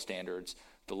capital standards.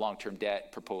 The long-term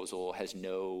debt proposal has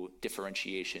no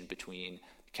differentiation between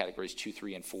categories 2,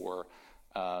 3, and 4.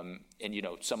 And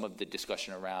some of the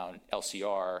discussion around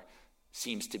LCR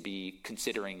seems to be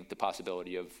considering the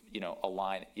possibility of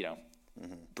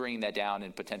bringing that down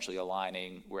and potentially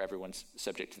aligning where everyone's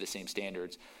subject to the same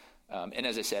standards. And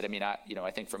as I said, I mean,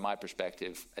 I think from my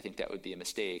perspective, I think that would be a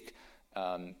mistake,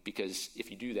 because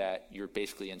if you do that, you're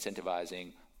basically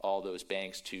incentivizing all those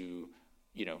banks to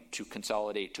to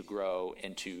consolidate, to grow,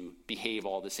 and to behave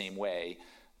all the same way.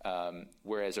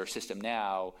 Whereas our system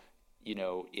now,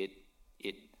 it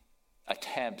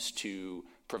attempts to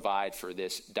provide for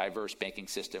this diverse banking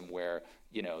system where,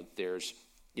 there's,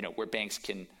 where banks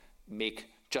can make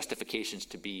justifications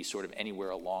to be sort of anywhere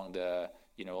along the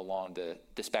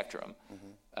spectrum.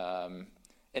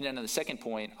 And then on the second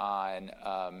point on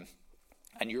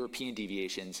European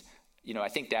deviations, I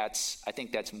think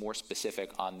that's more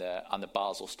specific on the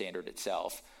Basel standard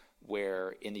itself,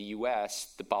 where in the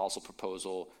U.S. the Basel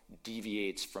proposal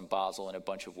deviates from Basel in a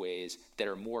bunch of ways that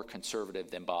are more conservative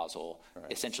than Basel,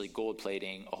 essentially gold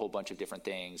plating a whole bunch of different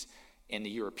things. And the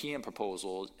European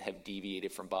proposals have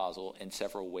deviated from Basel in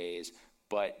several ways,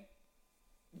 but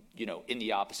in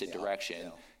the opposite direction.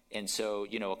 Yeah. And so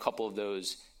a couple of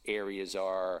those areas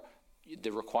are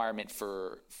the requirement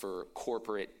for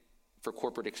corporate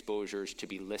exposures to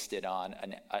be listed on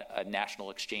a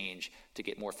national exchange to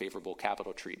get more favorable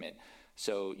capital treatment.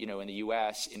 So, in the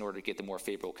U.S., in order to get the more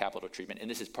favorable capital treatment, and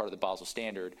this is part of the Basel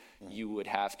standard, you would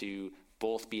have to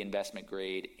both be investment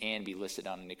grade and be listed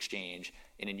on an exchange.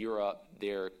 And in Europe,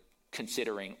 they're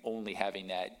considering only having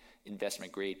that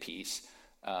investment grade piece.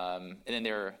 And then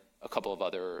there are a couple of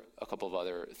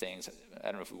other things. I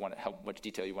don't know if we want how much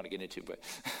detail you want to get into, but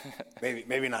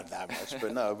maybe not that much.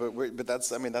 But no, but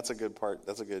that's a good part.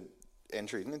 That's a good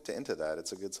entry into that.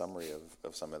 It's a good summary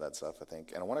of some of that stuff, I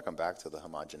think. And I want to come back to the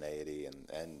homogeneity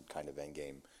and kind of end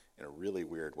game in a really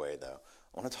weird way, though.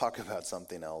 I want to talk about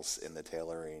something else in the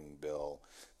tailoring bill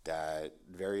that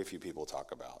very few people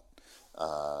talk about.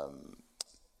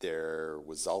 There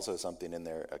was also something in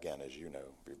there, again, as you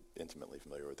know, you're intimately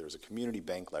familiar with, there's a community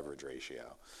bank leverage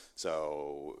ratio.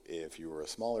 So if you were a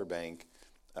smaller bank,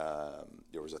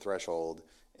 there was a threshold,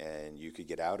 and you could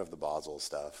get out of the Basel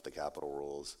stuff, the capital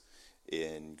rules,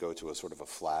 and go to a sort of a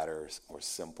flatter or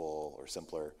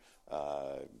simpler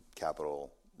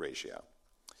capital ratio.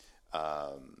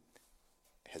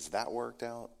 Has that worked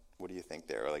out? What do you think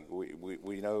there? Like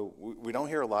we know we don't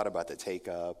hear a lot about the take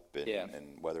up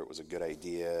and whether it was a good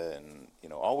idea, and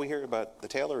all we hear about the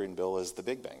tailoring bill is the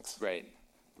big banks. Right.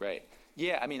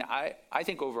 Yeah, I mean, I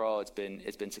think overall it's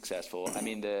been successful. I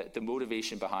mean, the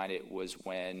motivation behind it was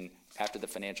when, after the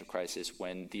financial crisis,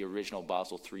 when the original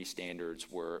Basel III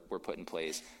standards were put in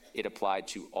place, it applied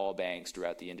to all banks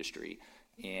throughout the industry,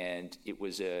 and it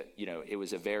was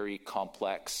a very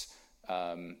complex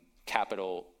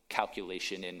capital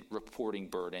calculation and reporting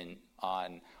burden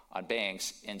on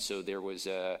banks. And so there was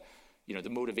the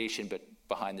motivation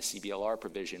behind the CBLR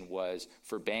provision was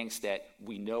for banks that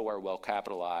we know are well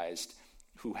capitalized,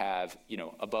 who have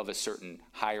above a certain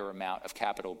higher amount of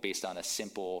capital based on a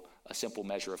simple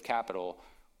measure of capital,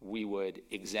 we would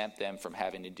exempt them from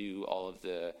having to do all of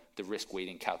the risk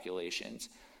weighting calculations.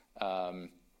 And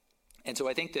so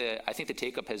I think the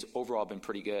take up has overall been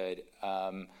pretty good.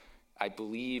 I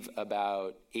believe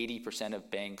about 80%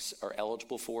 of banks are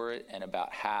eligible for it, and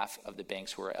about half of the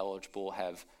banks who are eligible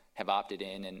have opted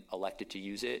in and elected to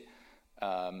use it.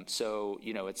 So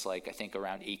it's like, I think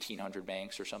around 1,800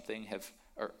 banks or something have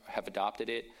adopted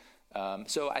it.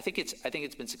 So I think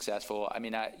it's been successful. I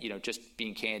mean, just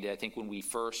being candid, I think when we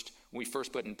first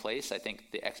put it in place, I think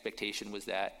the expectation was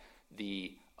that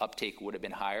the uptake would have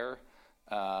been higher,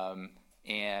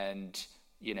 and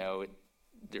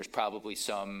there's probably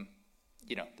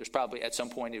at some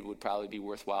point it would probably be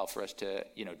worthwhile for us to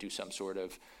do some sort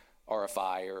of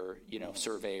RFI or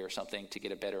survey or something to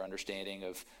get a better understanding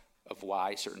of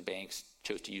why certain banks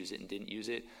chose to use it and didn't use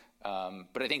it.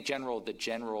 But I think the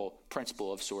general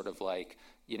principle of sort of like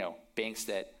banks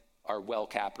that are well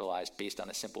capitalized based on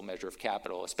a simple measure of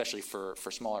capital, especially for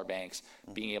smaller banks,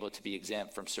 being able to be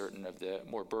exempt from certain of the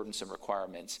more burdensome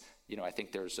requirements, I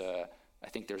think there's a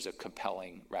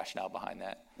compelling rationale behind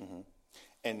that. Mm-hmm.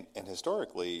 And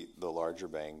historically, the larger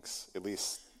banks, at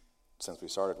least since we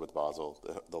started with Basel,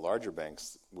 the larger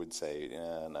banks would say,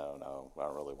 no, I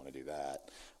don't really want to do that.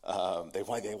 They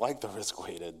like the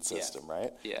risk-weighted system,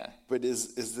 right? Yeah. But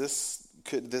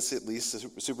could this at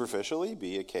least superficially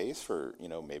be a case for,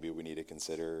 maybe we need to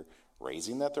consider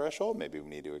raising that threshold? Maybe we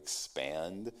need to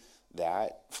expand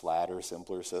that flatter,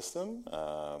 simpler system?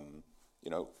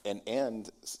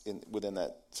 Within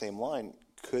that same line,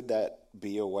 could that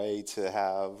be a way to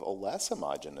have a less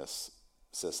homogeneous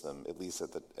system, at least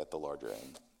at the larger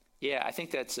end? Yeah, I think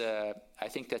that's a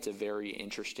very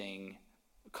interesting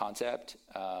concept.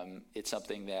 It's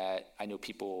something that I know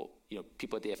people at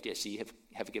the FDIC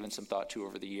have given some thought to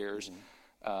over the years.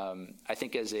 Mm-hmm. I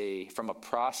think from a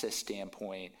process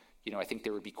standpoint, I think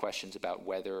there would be questions about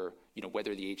whether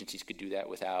the agencies could do that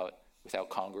without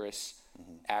Congress.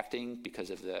 acting because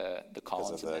of the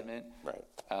Collins Amendment. Right.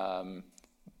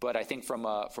 But I think from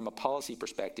a policy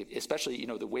perspective, especially,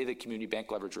 the way the community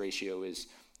bank leverage ratio is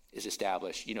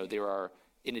established, there are,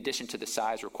 in addition to the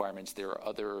size requirements, there are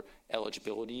other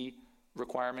eligibility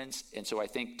requirements. And so I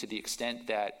think to the extent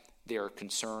that there are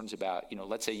concerns about,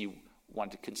 let's say you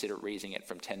want to consider raising it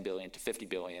from 10 billion to 50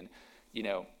 billion,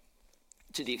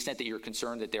 to the extent that you're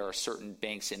concerned that there are certain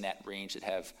banks in that range that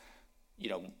have,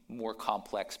 more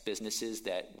complex businesses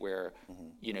where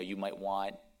you might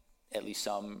want at least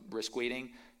some risk weighting,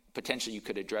 potentially you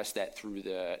could address that through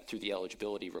the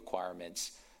eligibility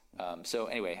requirements. So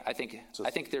anyway, I think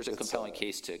there's a compelling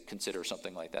case to consider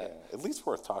something like that. Yeah, at least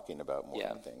worth talking about more.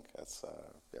 I think that's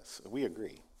yes, we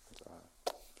agree.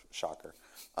 Shocker.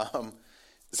 I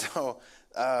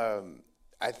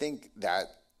think that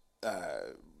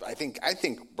I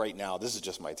think right now, this is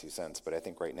just my 2 cents, but I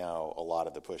think right now a lot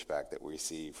of the pushback that we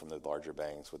see from the larger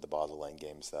banks with the Basel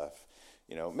Endgame stuff,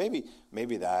 maybe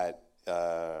that.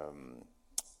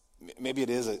 Maybe it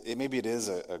is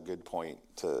a good point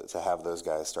to have those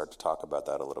guys start to talk about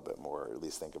that a little bit more, or at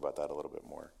least think about that a little bit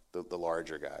more. The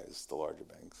larger guys, the larger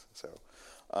banks. So,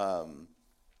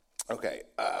 okay.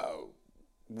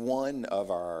 One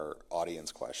of our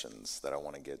audience questions that I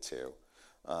want to get to,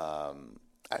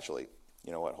 actually,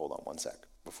 you know what? Hold on one sec.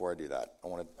 Before I do that, I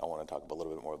want to talk a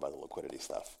little bit more about the liquidity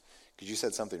stuff, because you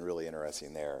said something really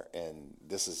interesting there, and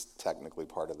this is technically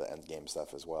part of the end game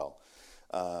stuff as well.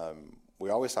 We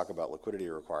always talk about liquidity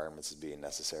requirements as being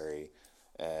necessary,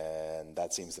 and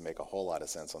that seems to make a whole lot of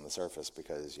sense on the surface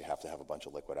because you have to have a bunch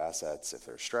of liquid assets if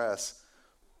there's stress.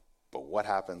 But what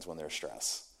happens when there's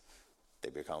stress? They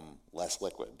become less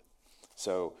liquid.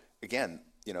 So again,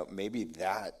 maybe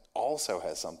that also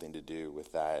has something to do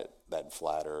with that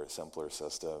flatter, simpler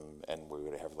system, and we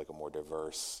would have like a more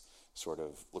diverse sort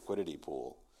of liquidity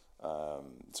pool.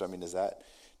 So I mean, is that...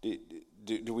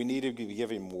 Do we need to be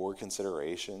giving more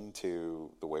consideration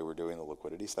to the way we're doing the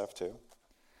liquidity stuff too?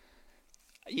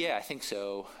 Yeah, I think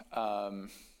so. I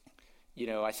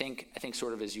think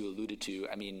sort of as you alluded to,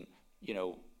 I mean,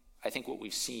 I think what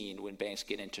we've seen when banks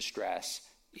get into stress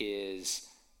is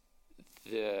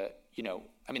there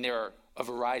are a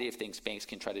variety of things banks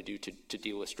can try to do to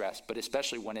deal with stress, but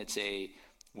especially when it's a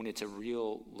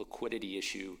real liquidity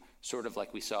issue, sort of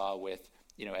like we saw with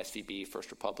SVB, First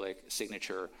Republic,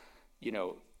 Signature,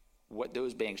 what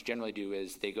those banks generally do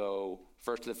is they go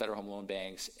first to the Federal Home Loan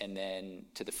Banks and then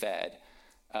to the Fed.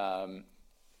 And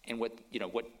what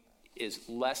is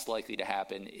less likely to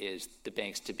happen is the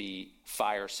banks to be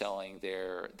fire selling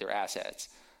their assets.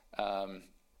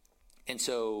 And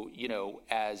so,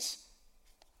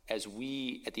 as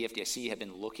we at the FDIC have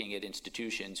been looking at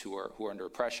institutions who are under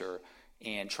pressure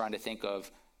and trying to think of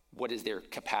what is their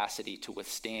capacity to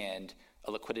withstand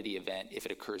a liquidity event if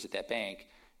it occurs at that bank,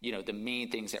 the main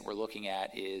things that we're looking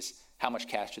at is how much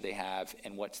cash do they have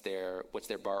and what's their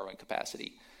borrowing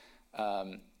capacity.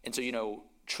 And so,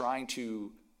 trying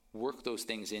to work those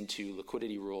things into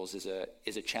liquidity rules is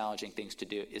a challenging thing to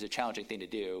do.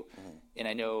 Mm-hmm. And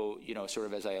I know, sort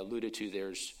of as I alluded to,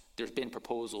 there's been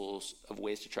proposals of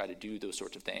ways to try to do those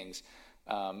sorts of things.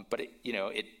 But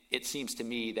it seems to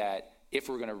me that if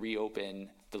we're going to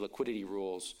reopen the liquidity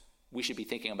rules, we should be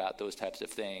thinking about those types of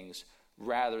things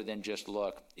rather than just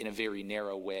look in a very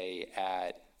narrow way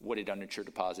at what did uninsured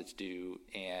deposits do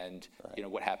and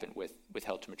what happened with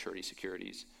held to maturity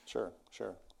securities. Sure.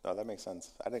 No, that makes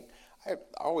sense. I think I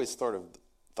always thought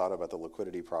about the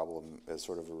liquidity problem as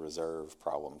sort of a reserve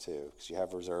problem too, because you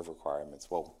have reserve requirements.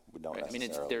 Well, we don't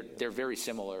necessarily. I mean, they're very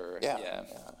similar. Yeah.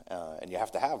 And you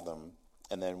have to have them.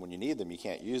 And then when you need them, you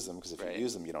can't use them because if you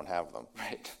use them, you don't have them.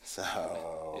 Right. So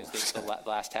it's the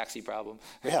last taxi problem.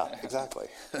 Yeah, exactly.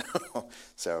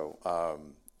 So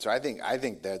I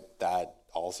think that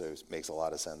also makes a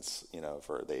lot of sense,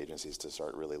 for the agencies to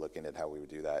start really looking at how we would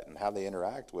do that and how they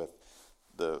interact with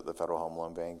the Federal Home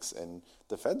Loan Banks. And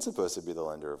the Fed's supposed to be the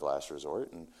lender of last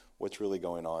resort, and what's really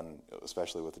going on,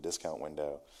 especially with the discount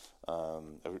window.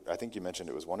 I think you mentioned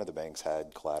it was one of the banks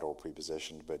had collateral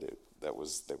prepositioned, but that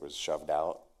was shoved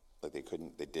out. Like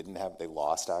they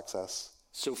lost access.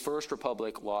 So First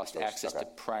Republic lost access to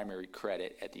primary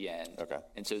credit at the end. Okay.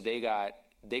 And so they got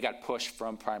pushed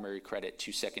from primary credit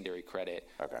to secondary credit.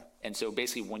 Okay. And so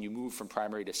basically when you move from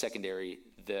primary to secondary,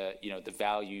 the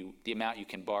amount you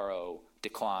can borrow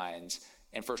declines.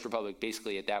 And First Republic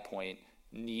basically at that point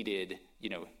needed,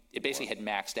 it basically had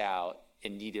maxed out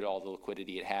and needed all the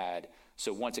liquidity it had.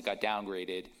 So once it got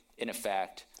downgraded, in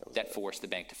effect, that forced the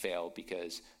bank to fail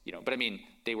because, but I mean,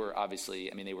 they were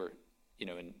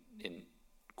in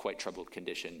quite troubled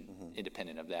condition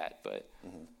independent of that. But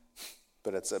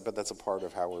But that's a part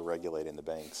of how we're regulating the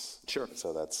banks. Sure.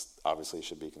 So that's obviously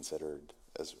should be considered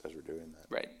as we're doing that.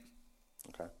 Right.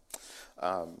 Okay.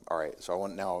 All right. So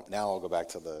now I'll go back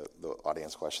to the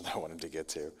audience question that I wanted to get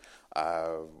to.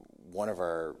 One of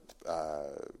our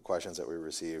questions that we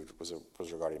received was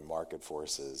regarding market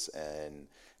forces and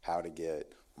how to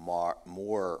get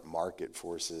more market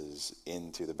forces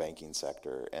into the banking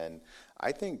sector. And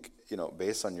I think,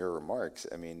 based on your remarks,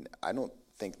 I mean, I don't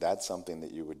think that's something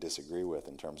that you would disagree with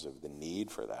in terms of the need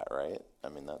for that, right? I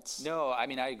mean, that's... No, I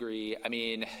mean, I agree. I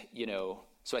mean,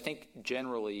 so I think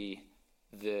generally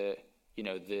the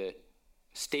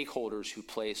stakeholders who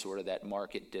play sort of that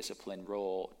market discipline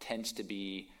role tends to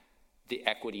be the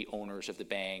equity owners of the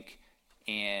bank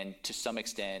and to some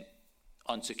extent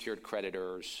unsecured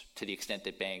creditors, to the extent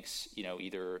that banks,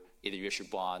 either issue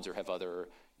bonds or have other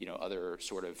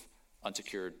sort of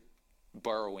unsecured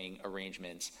borrowing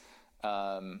arrangements.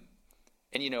 And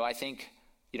I think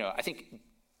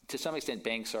to some extent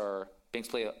banks are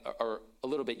a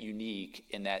little bit unique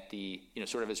in that the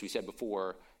sort of, as we said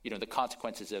before, the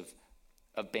consequences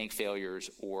of bank failures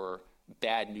or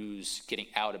bad news getting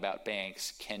out about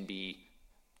banks can be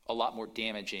a lot more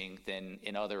damaging than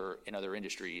in other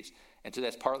industries. And so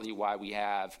that's partly why we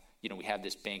have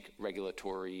this bank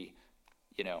regulatory,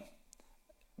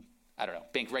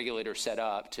 bank regulator set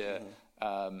up to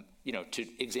to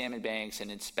examine banks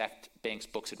and inspect banks'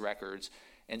 books and records.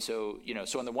 And so,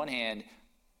 so on the one hand,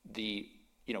 the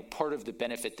part of the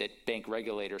benefit that bank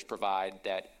regulators provide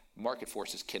that market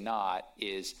forces cannot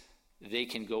is they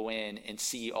can go in and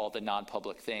see all the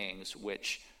non-public things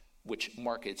which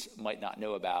markets might not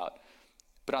know about.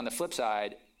 But on the flip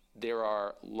side, there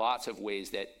are lots of ways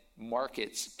that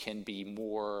markets can be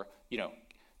more,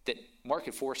 that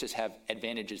market forces have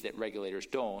advantages that regulators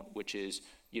don't, which is,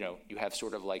 you have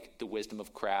sort of like the wisdom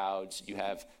of crowds, you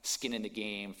have skin in the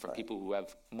game from people who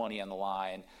have money on the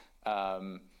line.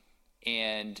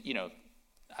 And,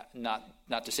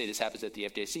 not to say this happens at the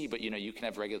FDIC, but, you can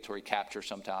have regulatory capture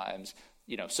sometimes,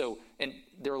 so, and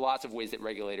there are lots of ways that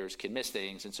regulators can miss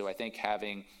things. And so I think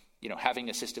having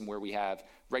a system where we have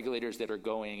regulators that are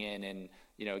going in and,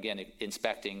 again,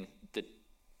 inspecting the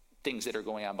things that are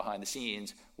going on behind the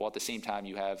scenes, while at the same time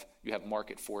you have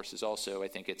market forces also, I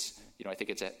think it's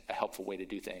a helpful way to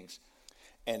do things.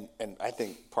 And I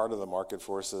think part of the market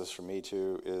forces for me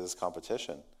too is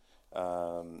competition.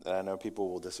 And I know people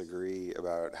will disagree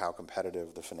about how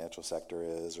competitive the financial sector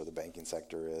is or the banking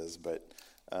sector is, but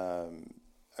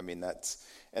I mean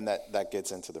that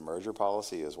gets into the merger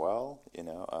policy as well.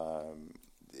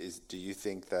 Do you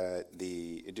think that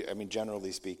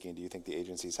generally speaking, do you think the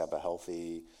agencies have a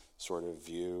healthy sort of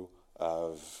view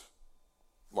of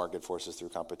market forces through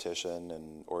competition,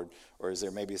 and or is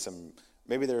there maybe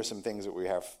there are some things that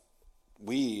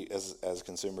we as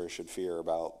consumers should fear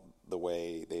about the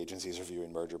way the agencies are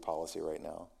viewing merger policy right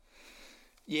now?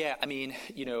 Yeah, I mean,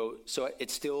 so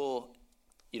it's still,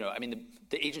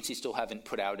 the agencies still haven't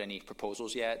put out any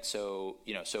proposals yet. So,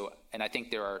 and I think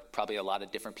there are probably a lot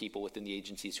of different people within the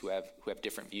agencies who have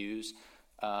different views.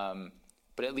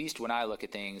 But at least when I look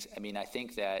at things, I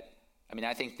think that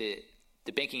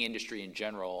the banking industry in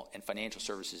general and financial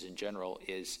services in general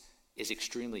is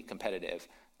extremely competitive.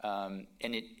 And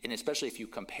especially if you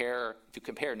compare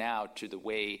now to the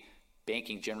way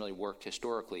banking generally worked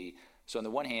historically. So on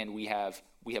the one hand, we have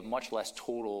much less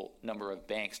total number of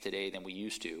banks today than we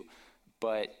used to.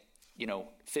 But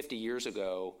 50 years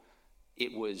ago,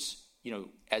 it was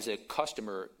as a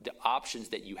customer, the options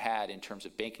that you had in terms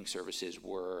of banking services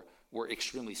were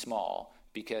extremely small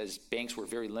because banks were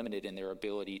very limited in their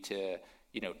ability to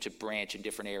branch in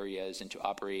different areas and to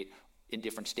operate in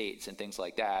different states and things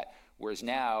like that. Whereas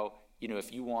now,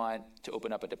 if you want to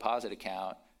open up a deposit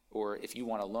account or if you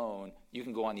want a loan, you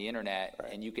can go on the internet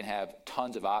and you can have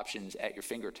tons of options at your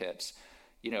fingertips.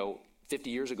 50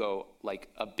 years ago, like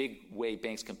a big way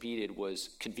banks competed was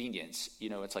convenience.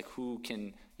 It's like who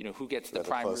gets the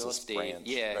prime real estate. Branch.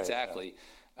 Yeah, exactly.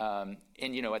 Yeah.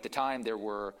 And at the time there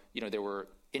were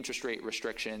interest rate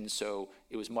restrictions, so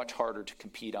it was much harder to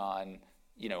compete on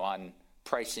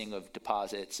pricing of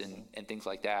deposits and things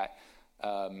like that.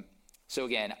 So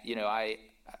again, I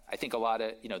think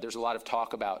there's a lot of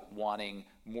talk about wanting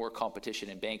more competition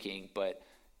in banking, but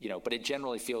it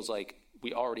generally feels like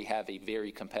we already have a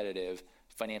very competitive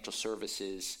financial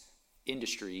services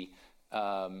industry.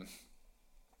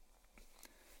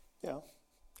 Yeah,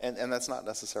 and that's not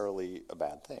necessarily a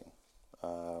bad thing.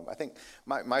 I think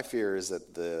my fear is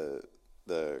that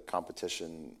the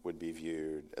competition would be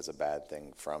viewed as a bad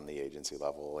thing from the agency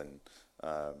level, and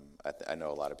I know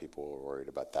a lot of people are worried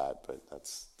about that, but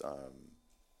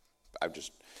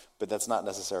but that's not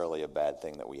necessarily a bad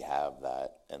thing that we have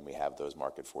that, and we have those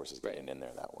market forces getting in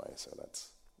there that way. So that's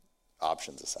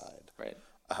options aside. Right.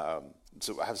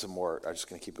 So I have some more. I'm just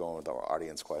going to keep going with our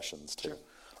audience questions too.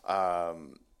 Sure.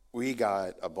 We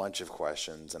got a bunch of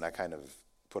questions, and I kind of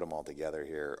put them all together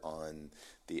here on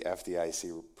the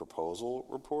FDIC proposal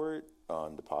report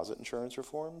on deposit insurance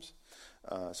reforms.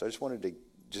 So I just wanted to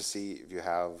just see if you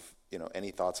have,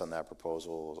 any thoughts on that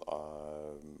proposal.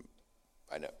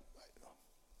 I know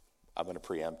I'm going to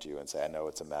preempt you and say I know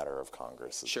it's a matter of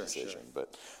Congress's decision, sure.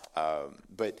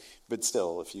 but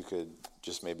still, if you could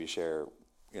just maybe share,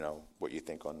 what you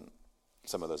think on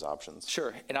some of those options.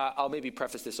 Sure. And I'll maybe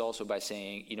preface this also by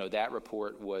saying, that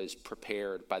report was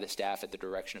prepared by the staff at the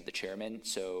direction of the chairman.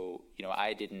 So,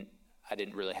 I didn't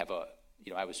really have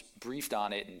I was briefed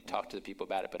on it and talked to the people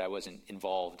about it, but I wasn't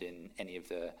involved in any of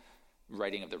the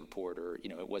writing of the report, or,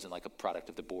 it wasn't like a product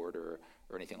of the board or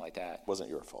anything like that. Wasn't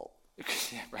your fault.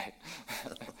 Yeah, right.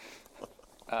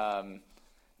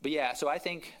 But yeah, so I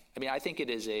think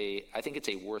it's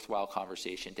a worthwhile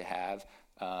conversation to have.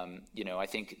 I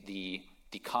think the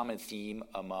common theme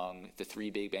among the three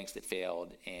big banks that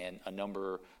failed and a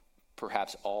number,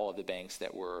 perhaps all of the banks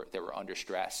that were under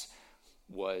stress,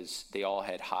 was they all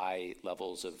had high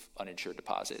levels of uninsured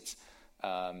deposits.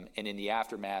 And in the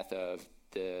aftermath of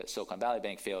the Silicon Valley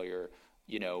Bank failure,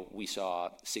 we saw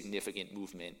significant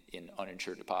movement in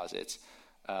uninsured deposits.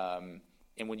 And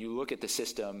when you look at the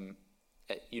system,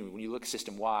 when you look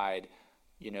system-wide,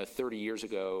 30 years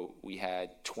ago, we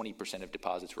had 20% of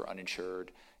deposits were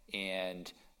uninsured.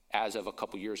 And as of a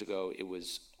couple years ago, it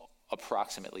was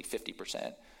approximately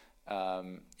 50%.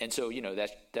 And so,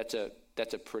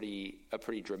 that's a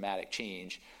pretty dramatic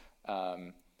change.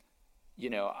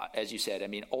 As you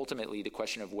said, ultimately the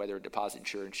question of whether deposit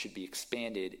insurance should be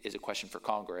expanded is a question for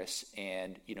Congress.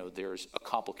 And, there's a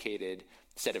complicated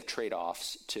set of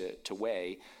trade-offs to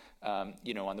weigh. On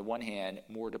the one hand,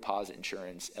 more deposit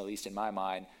insurance, at least in my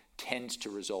mind, tends to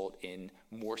result in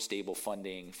more stable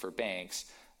funding for banks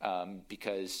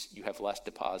because you have less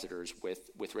depositors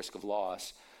with risk of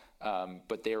loss.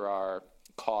 But there are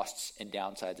costs and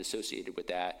downsides associated with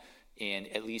that. And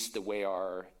at least the way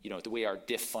our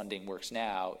DIF funding works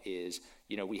now is,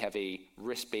 we have a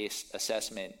risk-based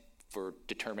assessment for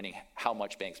determining how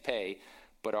much banks pay,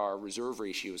 but our reserve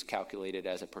ratio is calculated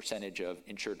as a percentage of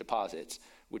insured deposits,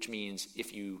 which means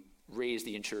if you raise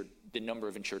the number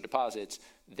of insured deposits,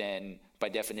 then by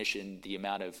definition, the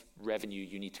amount of revenue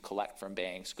you need to collect from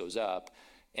banks goes up.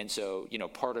 And so,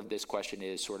 part of this question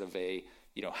is sort of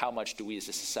how much do we as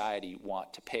a society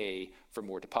want to pay for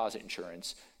more deposit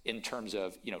insurance in terms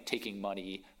of, taking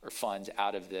money or funds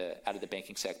out of the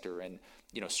banking sector and,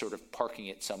 sort of parking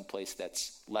it someplace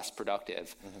that's less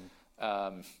productive.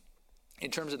 Mm-hmm. In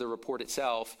terms of the report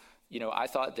itself, I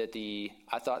thought that the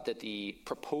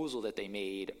proposal that they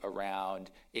made around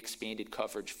expanded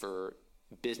coverage for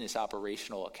business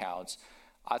operational accounts,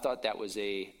 I thought that was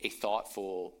a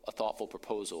thoughtful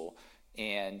proposal.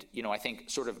 And, I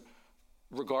think sort of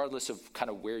regardless of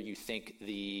kind of where you think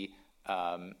the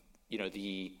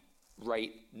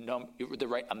right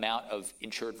amount of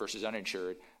insured versus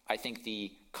uninsured, I think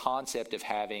the concept of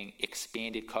having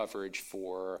expanded coverage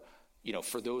for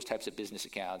those types of business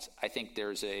accounts, I think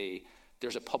there's a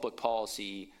public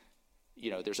policy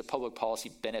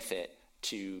benefit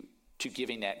to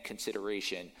giving that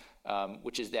consideration,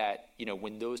 which is that,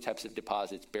 when those types of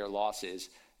deposits bear losses,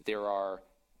 there are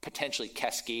potentially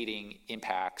cascading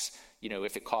impacts,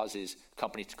 if it causes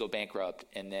companies to go bankrupt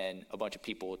and then a bunch of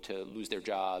people to lose their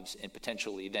jobs and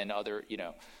potentially then other,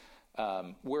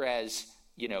 whereas,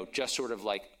 just sort of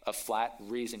like a flat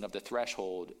raising of the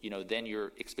threshold, then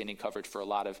you're expanding coverage for a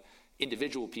lot of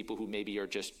individual people who maybe are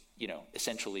just,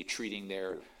 essentially treating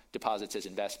their deposits as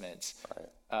investments. Right.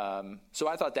 So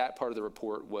I thought that part of the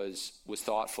report was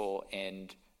thoughtful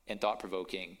and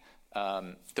thought-provoking.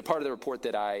 The part of the report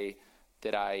that I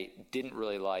didn't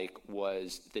really like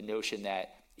was the notion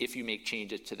that if you make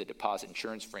changes to the deposit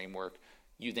insurance framework,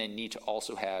 you then need to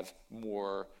also have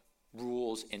more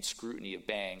rules and scrutiny of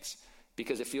banks,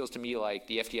 because it feels to me like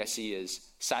the FDIC is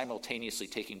simultaneously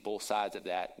taking both sides of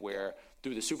that, where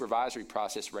through the supervisory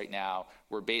process right now,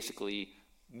 we're basically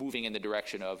moving in the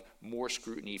direction of more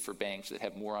scrutiny for banks that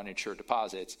have more uninsured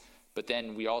deposits. But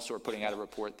then we also are putting out a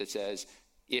report that says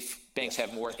if banks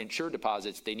have more insured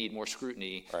deposits, they need more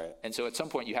scrutiny. Right. And so at some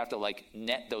point you have to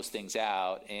net those things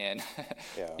out and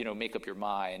make up your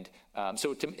mind.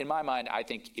 In my mind, I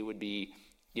think it would be,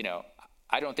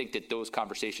 I don't think that those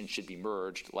conversations should be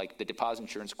merged. Like the deposit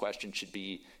insurance question should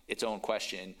be its own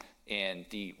question, and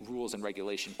the rules and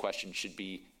regulation question should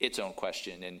be its own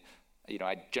question. And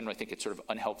I generally think it's sort of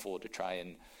unhelpful to try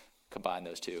and combine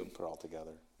those two. Put it all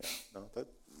together. Yeah. No, that's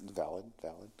valid.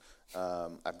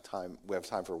 We have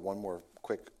time for one more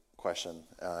quick question.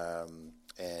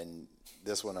 And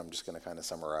this one I'm just going to kind of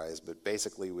summarize. But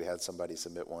basically, we had somebody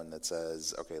submit one that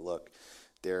says, okay, look,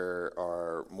 there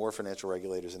are more financial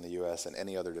regulators in the U.S. than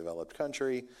any other developed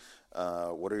country.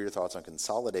 What are your thoughts on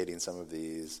consolidating some of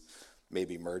these,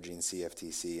 maybe merging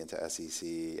CFTC into SEC,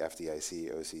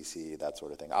 FDIC, OCC, that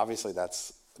sort of thing? Obviously,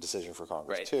 that's a decision for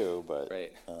Congress too, but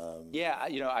yeah,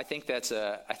 I think that's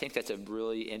a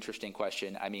really interesting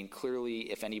question. I mean,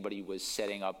 clearly, if anybody was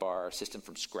setting up our system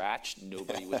from scratch,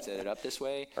 nobody would set it up this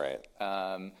way. Right.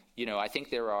 I think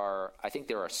there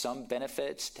are some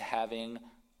benefits to having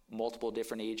multiple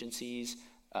different agencies.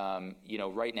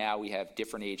 Right now we have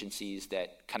different agencies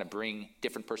that kind of bring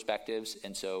different perspectives,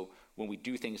 and so when we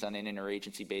do things on an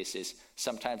interagency basis,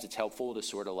 sometimes it's helpful to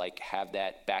sort of like have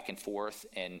that back and forth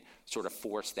and sort of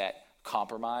force that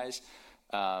compromise.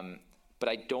 But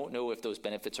I don't know if those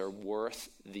benefits are worth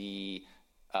the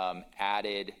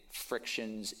added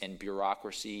frictions and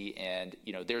bureaucracy, and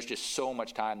there's just so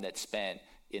much time that's spent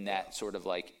in that sort of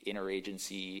like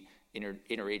interagency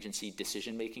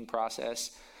decision-making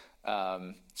process.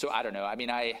 So I don't know. I mean,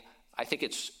 I think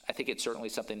it's certainly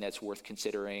something that's worth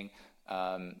considering.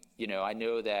 I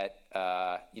know that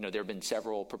there have been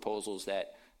several proposals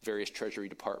that various Treasury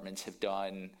departments have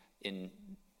done in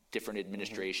different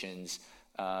administrations.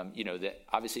 That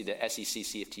obviously the SEC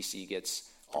CFTC gets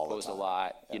proposed a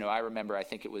lot. Yeah. I remember, I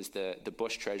think it was the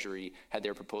Bush Treasury had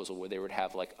their proposal where they would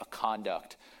have like a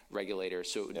conduct regulator.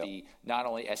 So it would be not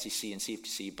only SEC and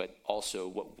CFTC, but also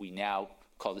what we now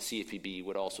call the CFPB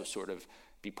would also sort of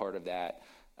be part of that.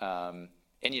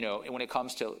 And when it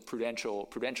comes to prudential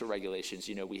regulations,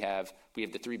 we have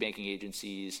the three banking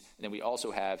agencies, and then we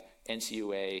also have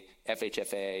NCUA,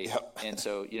 FHFA, and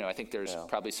so I think there's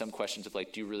probably some questions of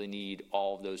like, do you really need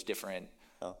all of those different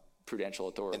prudential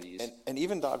authorities? And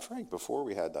even Dodd-Frank, before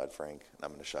we had Dodd-Frank, I'm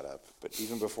going to shut up, but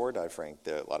even before Dodd-Frank,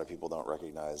 a lot of people don't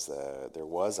recognize that there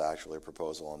was actually a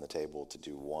proposal on the table to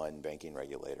do one banking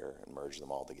regulator and merge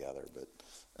them all together, but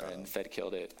and Fed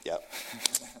killed it. Yep.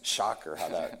 Shocker how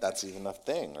that's even a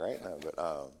thing, right? No,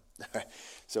 but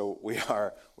so we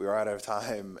are out of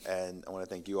time, and I want to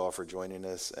thank you all for joining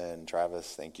us. And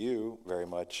Travis, thank you very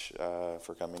much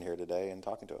for coming here today and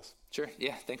talking to us. Sure.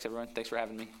 Yeah. Thanks, everyone. Thanks for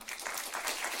having me.